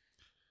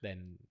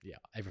 Then yeah,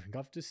 everything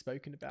I've just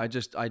spoken about.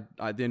 The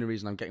only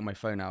reason I'm getting my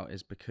phone out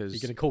is because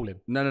You're gonna call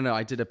him. No.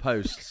 I did a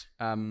post.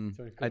 I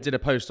did a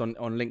post on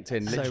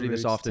LinkedIn So literally rude,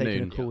 this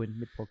afternoon, taking a call in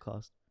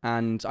mid-podcast.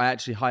 and I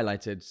actually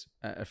highlighted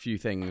a few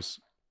things,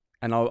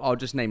 and I'll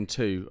just name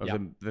 2 of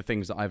the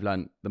things that I've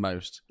learned the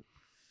most.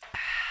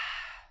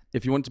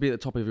 If you want to be at the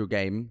top of your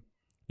game,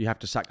 you have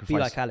to sacrifice. Be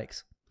like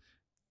Alex.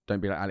 Don't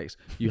be like Alex.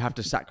 You have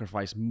to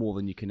sacrifice more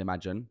than you can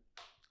imagine.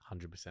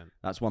 100%.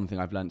 That's one thing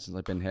I've learned since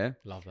I've been here.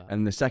 Love that.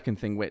 And the second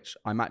thing, which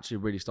I'm actually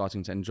really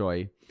starting to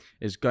enjoy,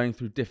 is going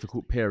through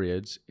difficult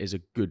periods is a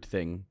good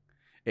thing.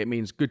 It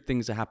means good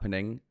things are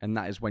happening, and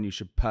that is when you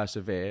should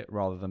persevere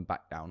rather than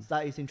back down.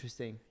 That is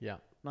interesting. Yeah.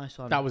 Nice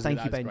one. That was Thank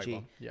you, a great Benji.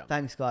 one. Yeah.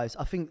 Thanks, guys.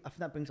 I think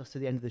that brings us to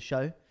the end of the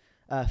show.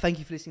 Thank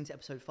you for listening to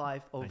episode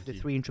 5 of Thank the you.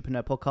 Three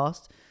Intrapreneur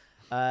podcast.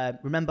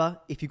 Remember,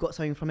 if you got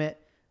something from it,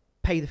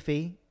 pay the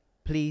fee.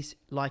 Please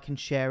like and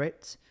share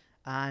it.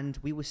 And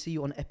we will see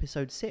you on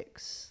episode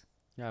 6.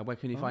 Yeah, where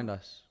can you find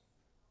us?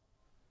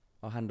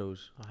 Our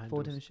handles.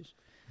 Forward initiatives.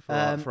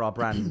 For our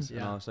brands. Yeah.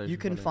 And our social You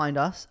can media. find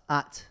us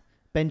at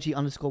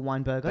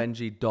Benji_Weinberger.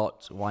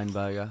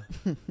 Benji.Weinberger.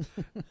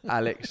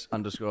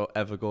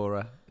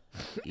 Alex_Evergora.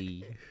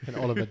 E. And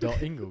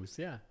Oliver.Ingalls.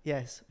 Yeah.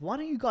 Yes. Why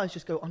don't you guys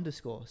just go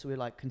underscore so we're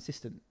like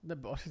consistent? No,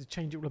 but I have to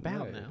change it all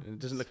about No, now. it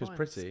doesn't It's look as fine.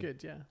 pretty. It's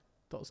good, yeah.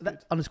 That's good.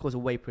 That underscores are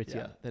way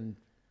prettier Yeah. than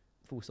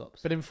full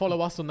stops. But then follow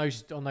us on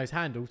those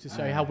handles to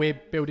show how we're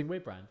building our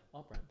brand.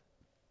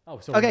 Oh,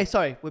 sorry. Okay,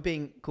 sorry, we're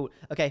being cool.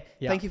 Okay,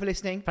 Yeah. thank you for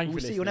listening. Thank you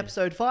we'll for see you on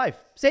listening. episode 5.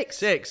 6.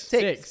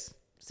 6.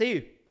 See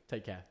you.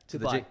 Take care. To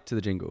Goodbye.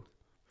 the jingle.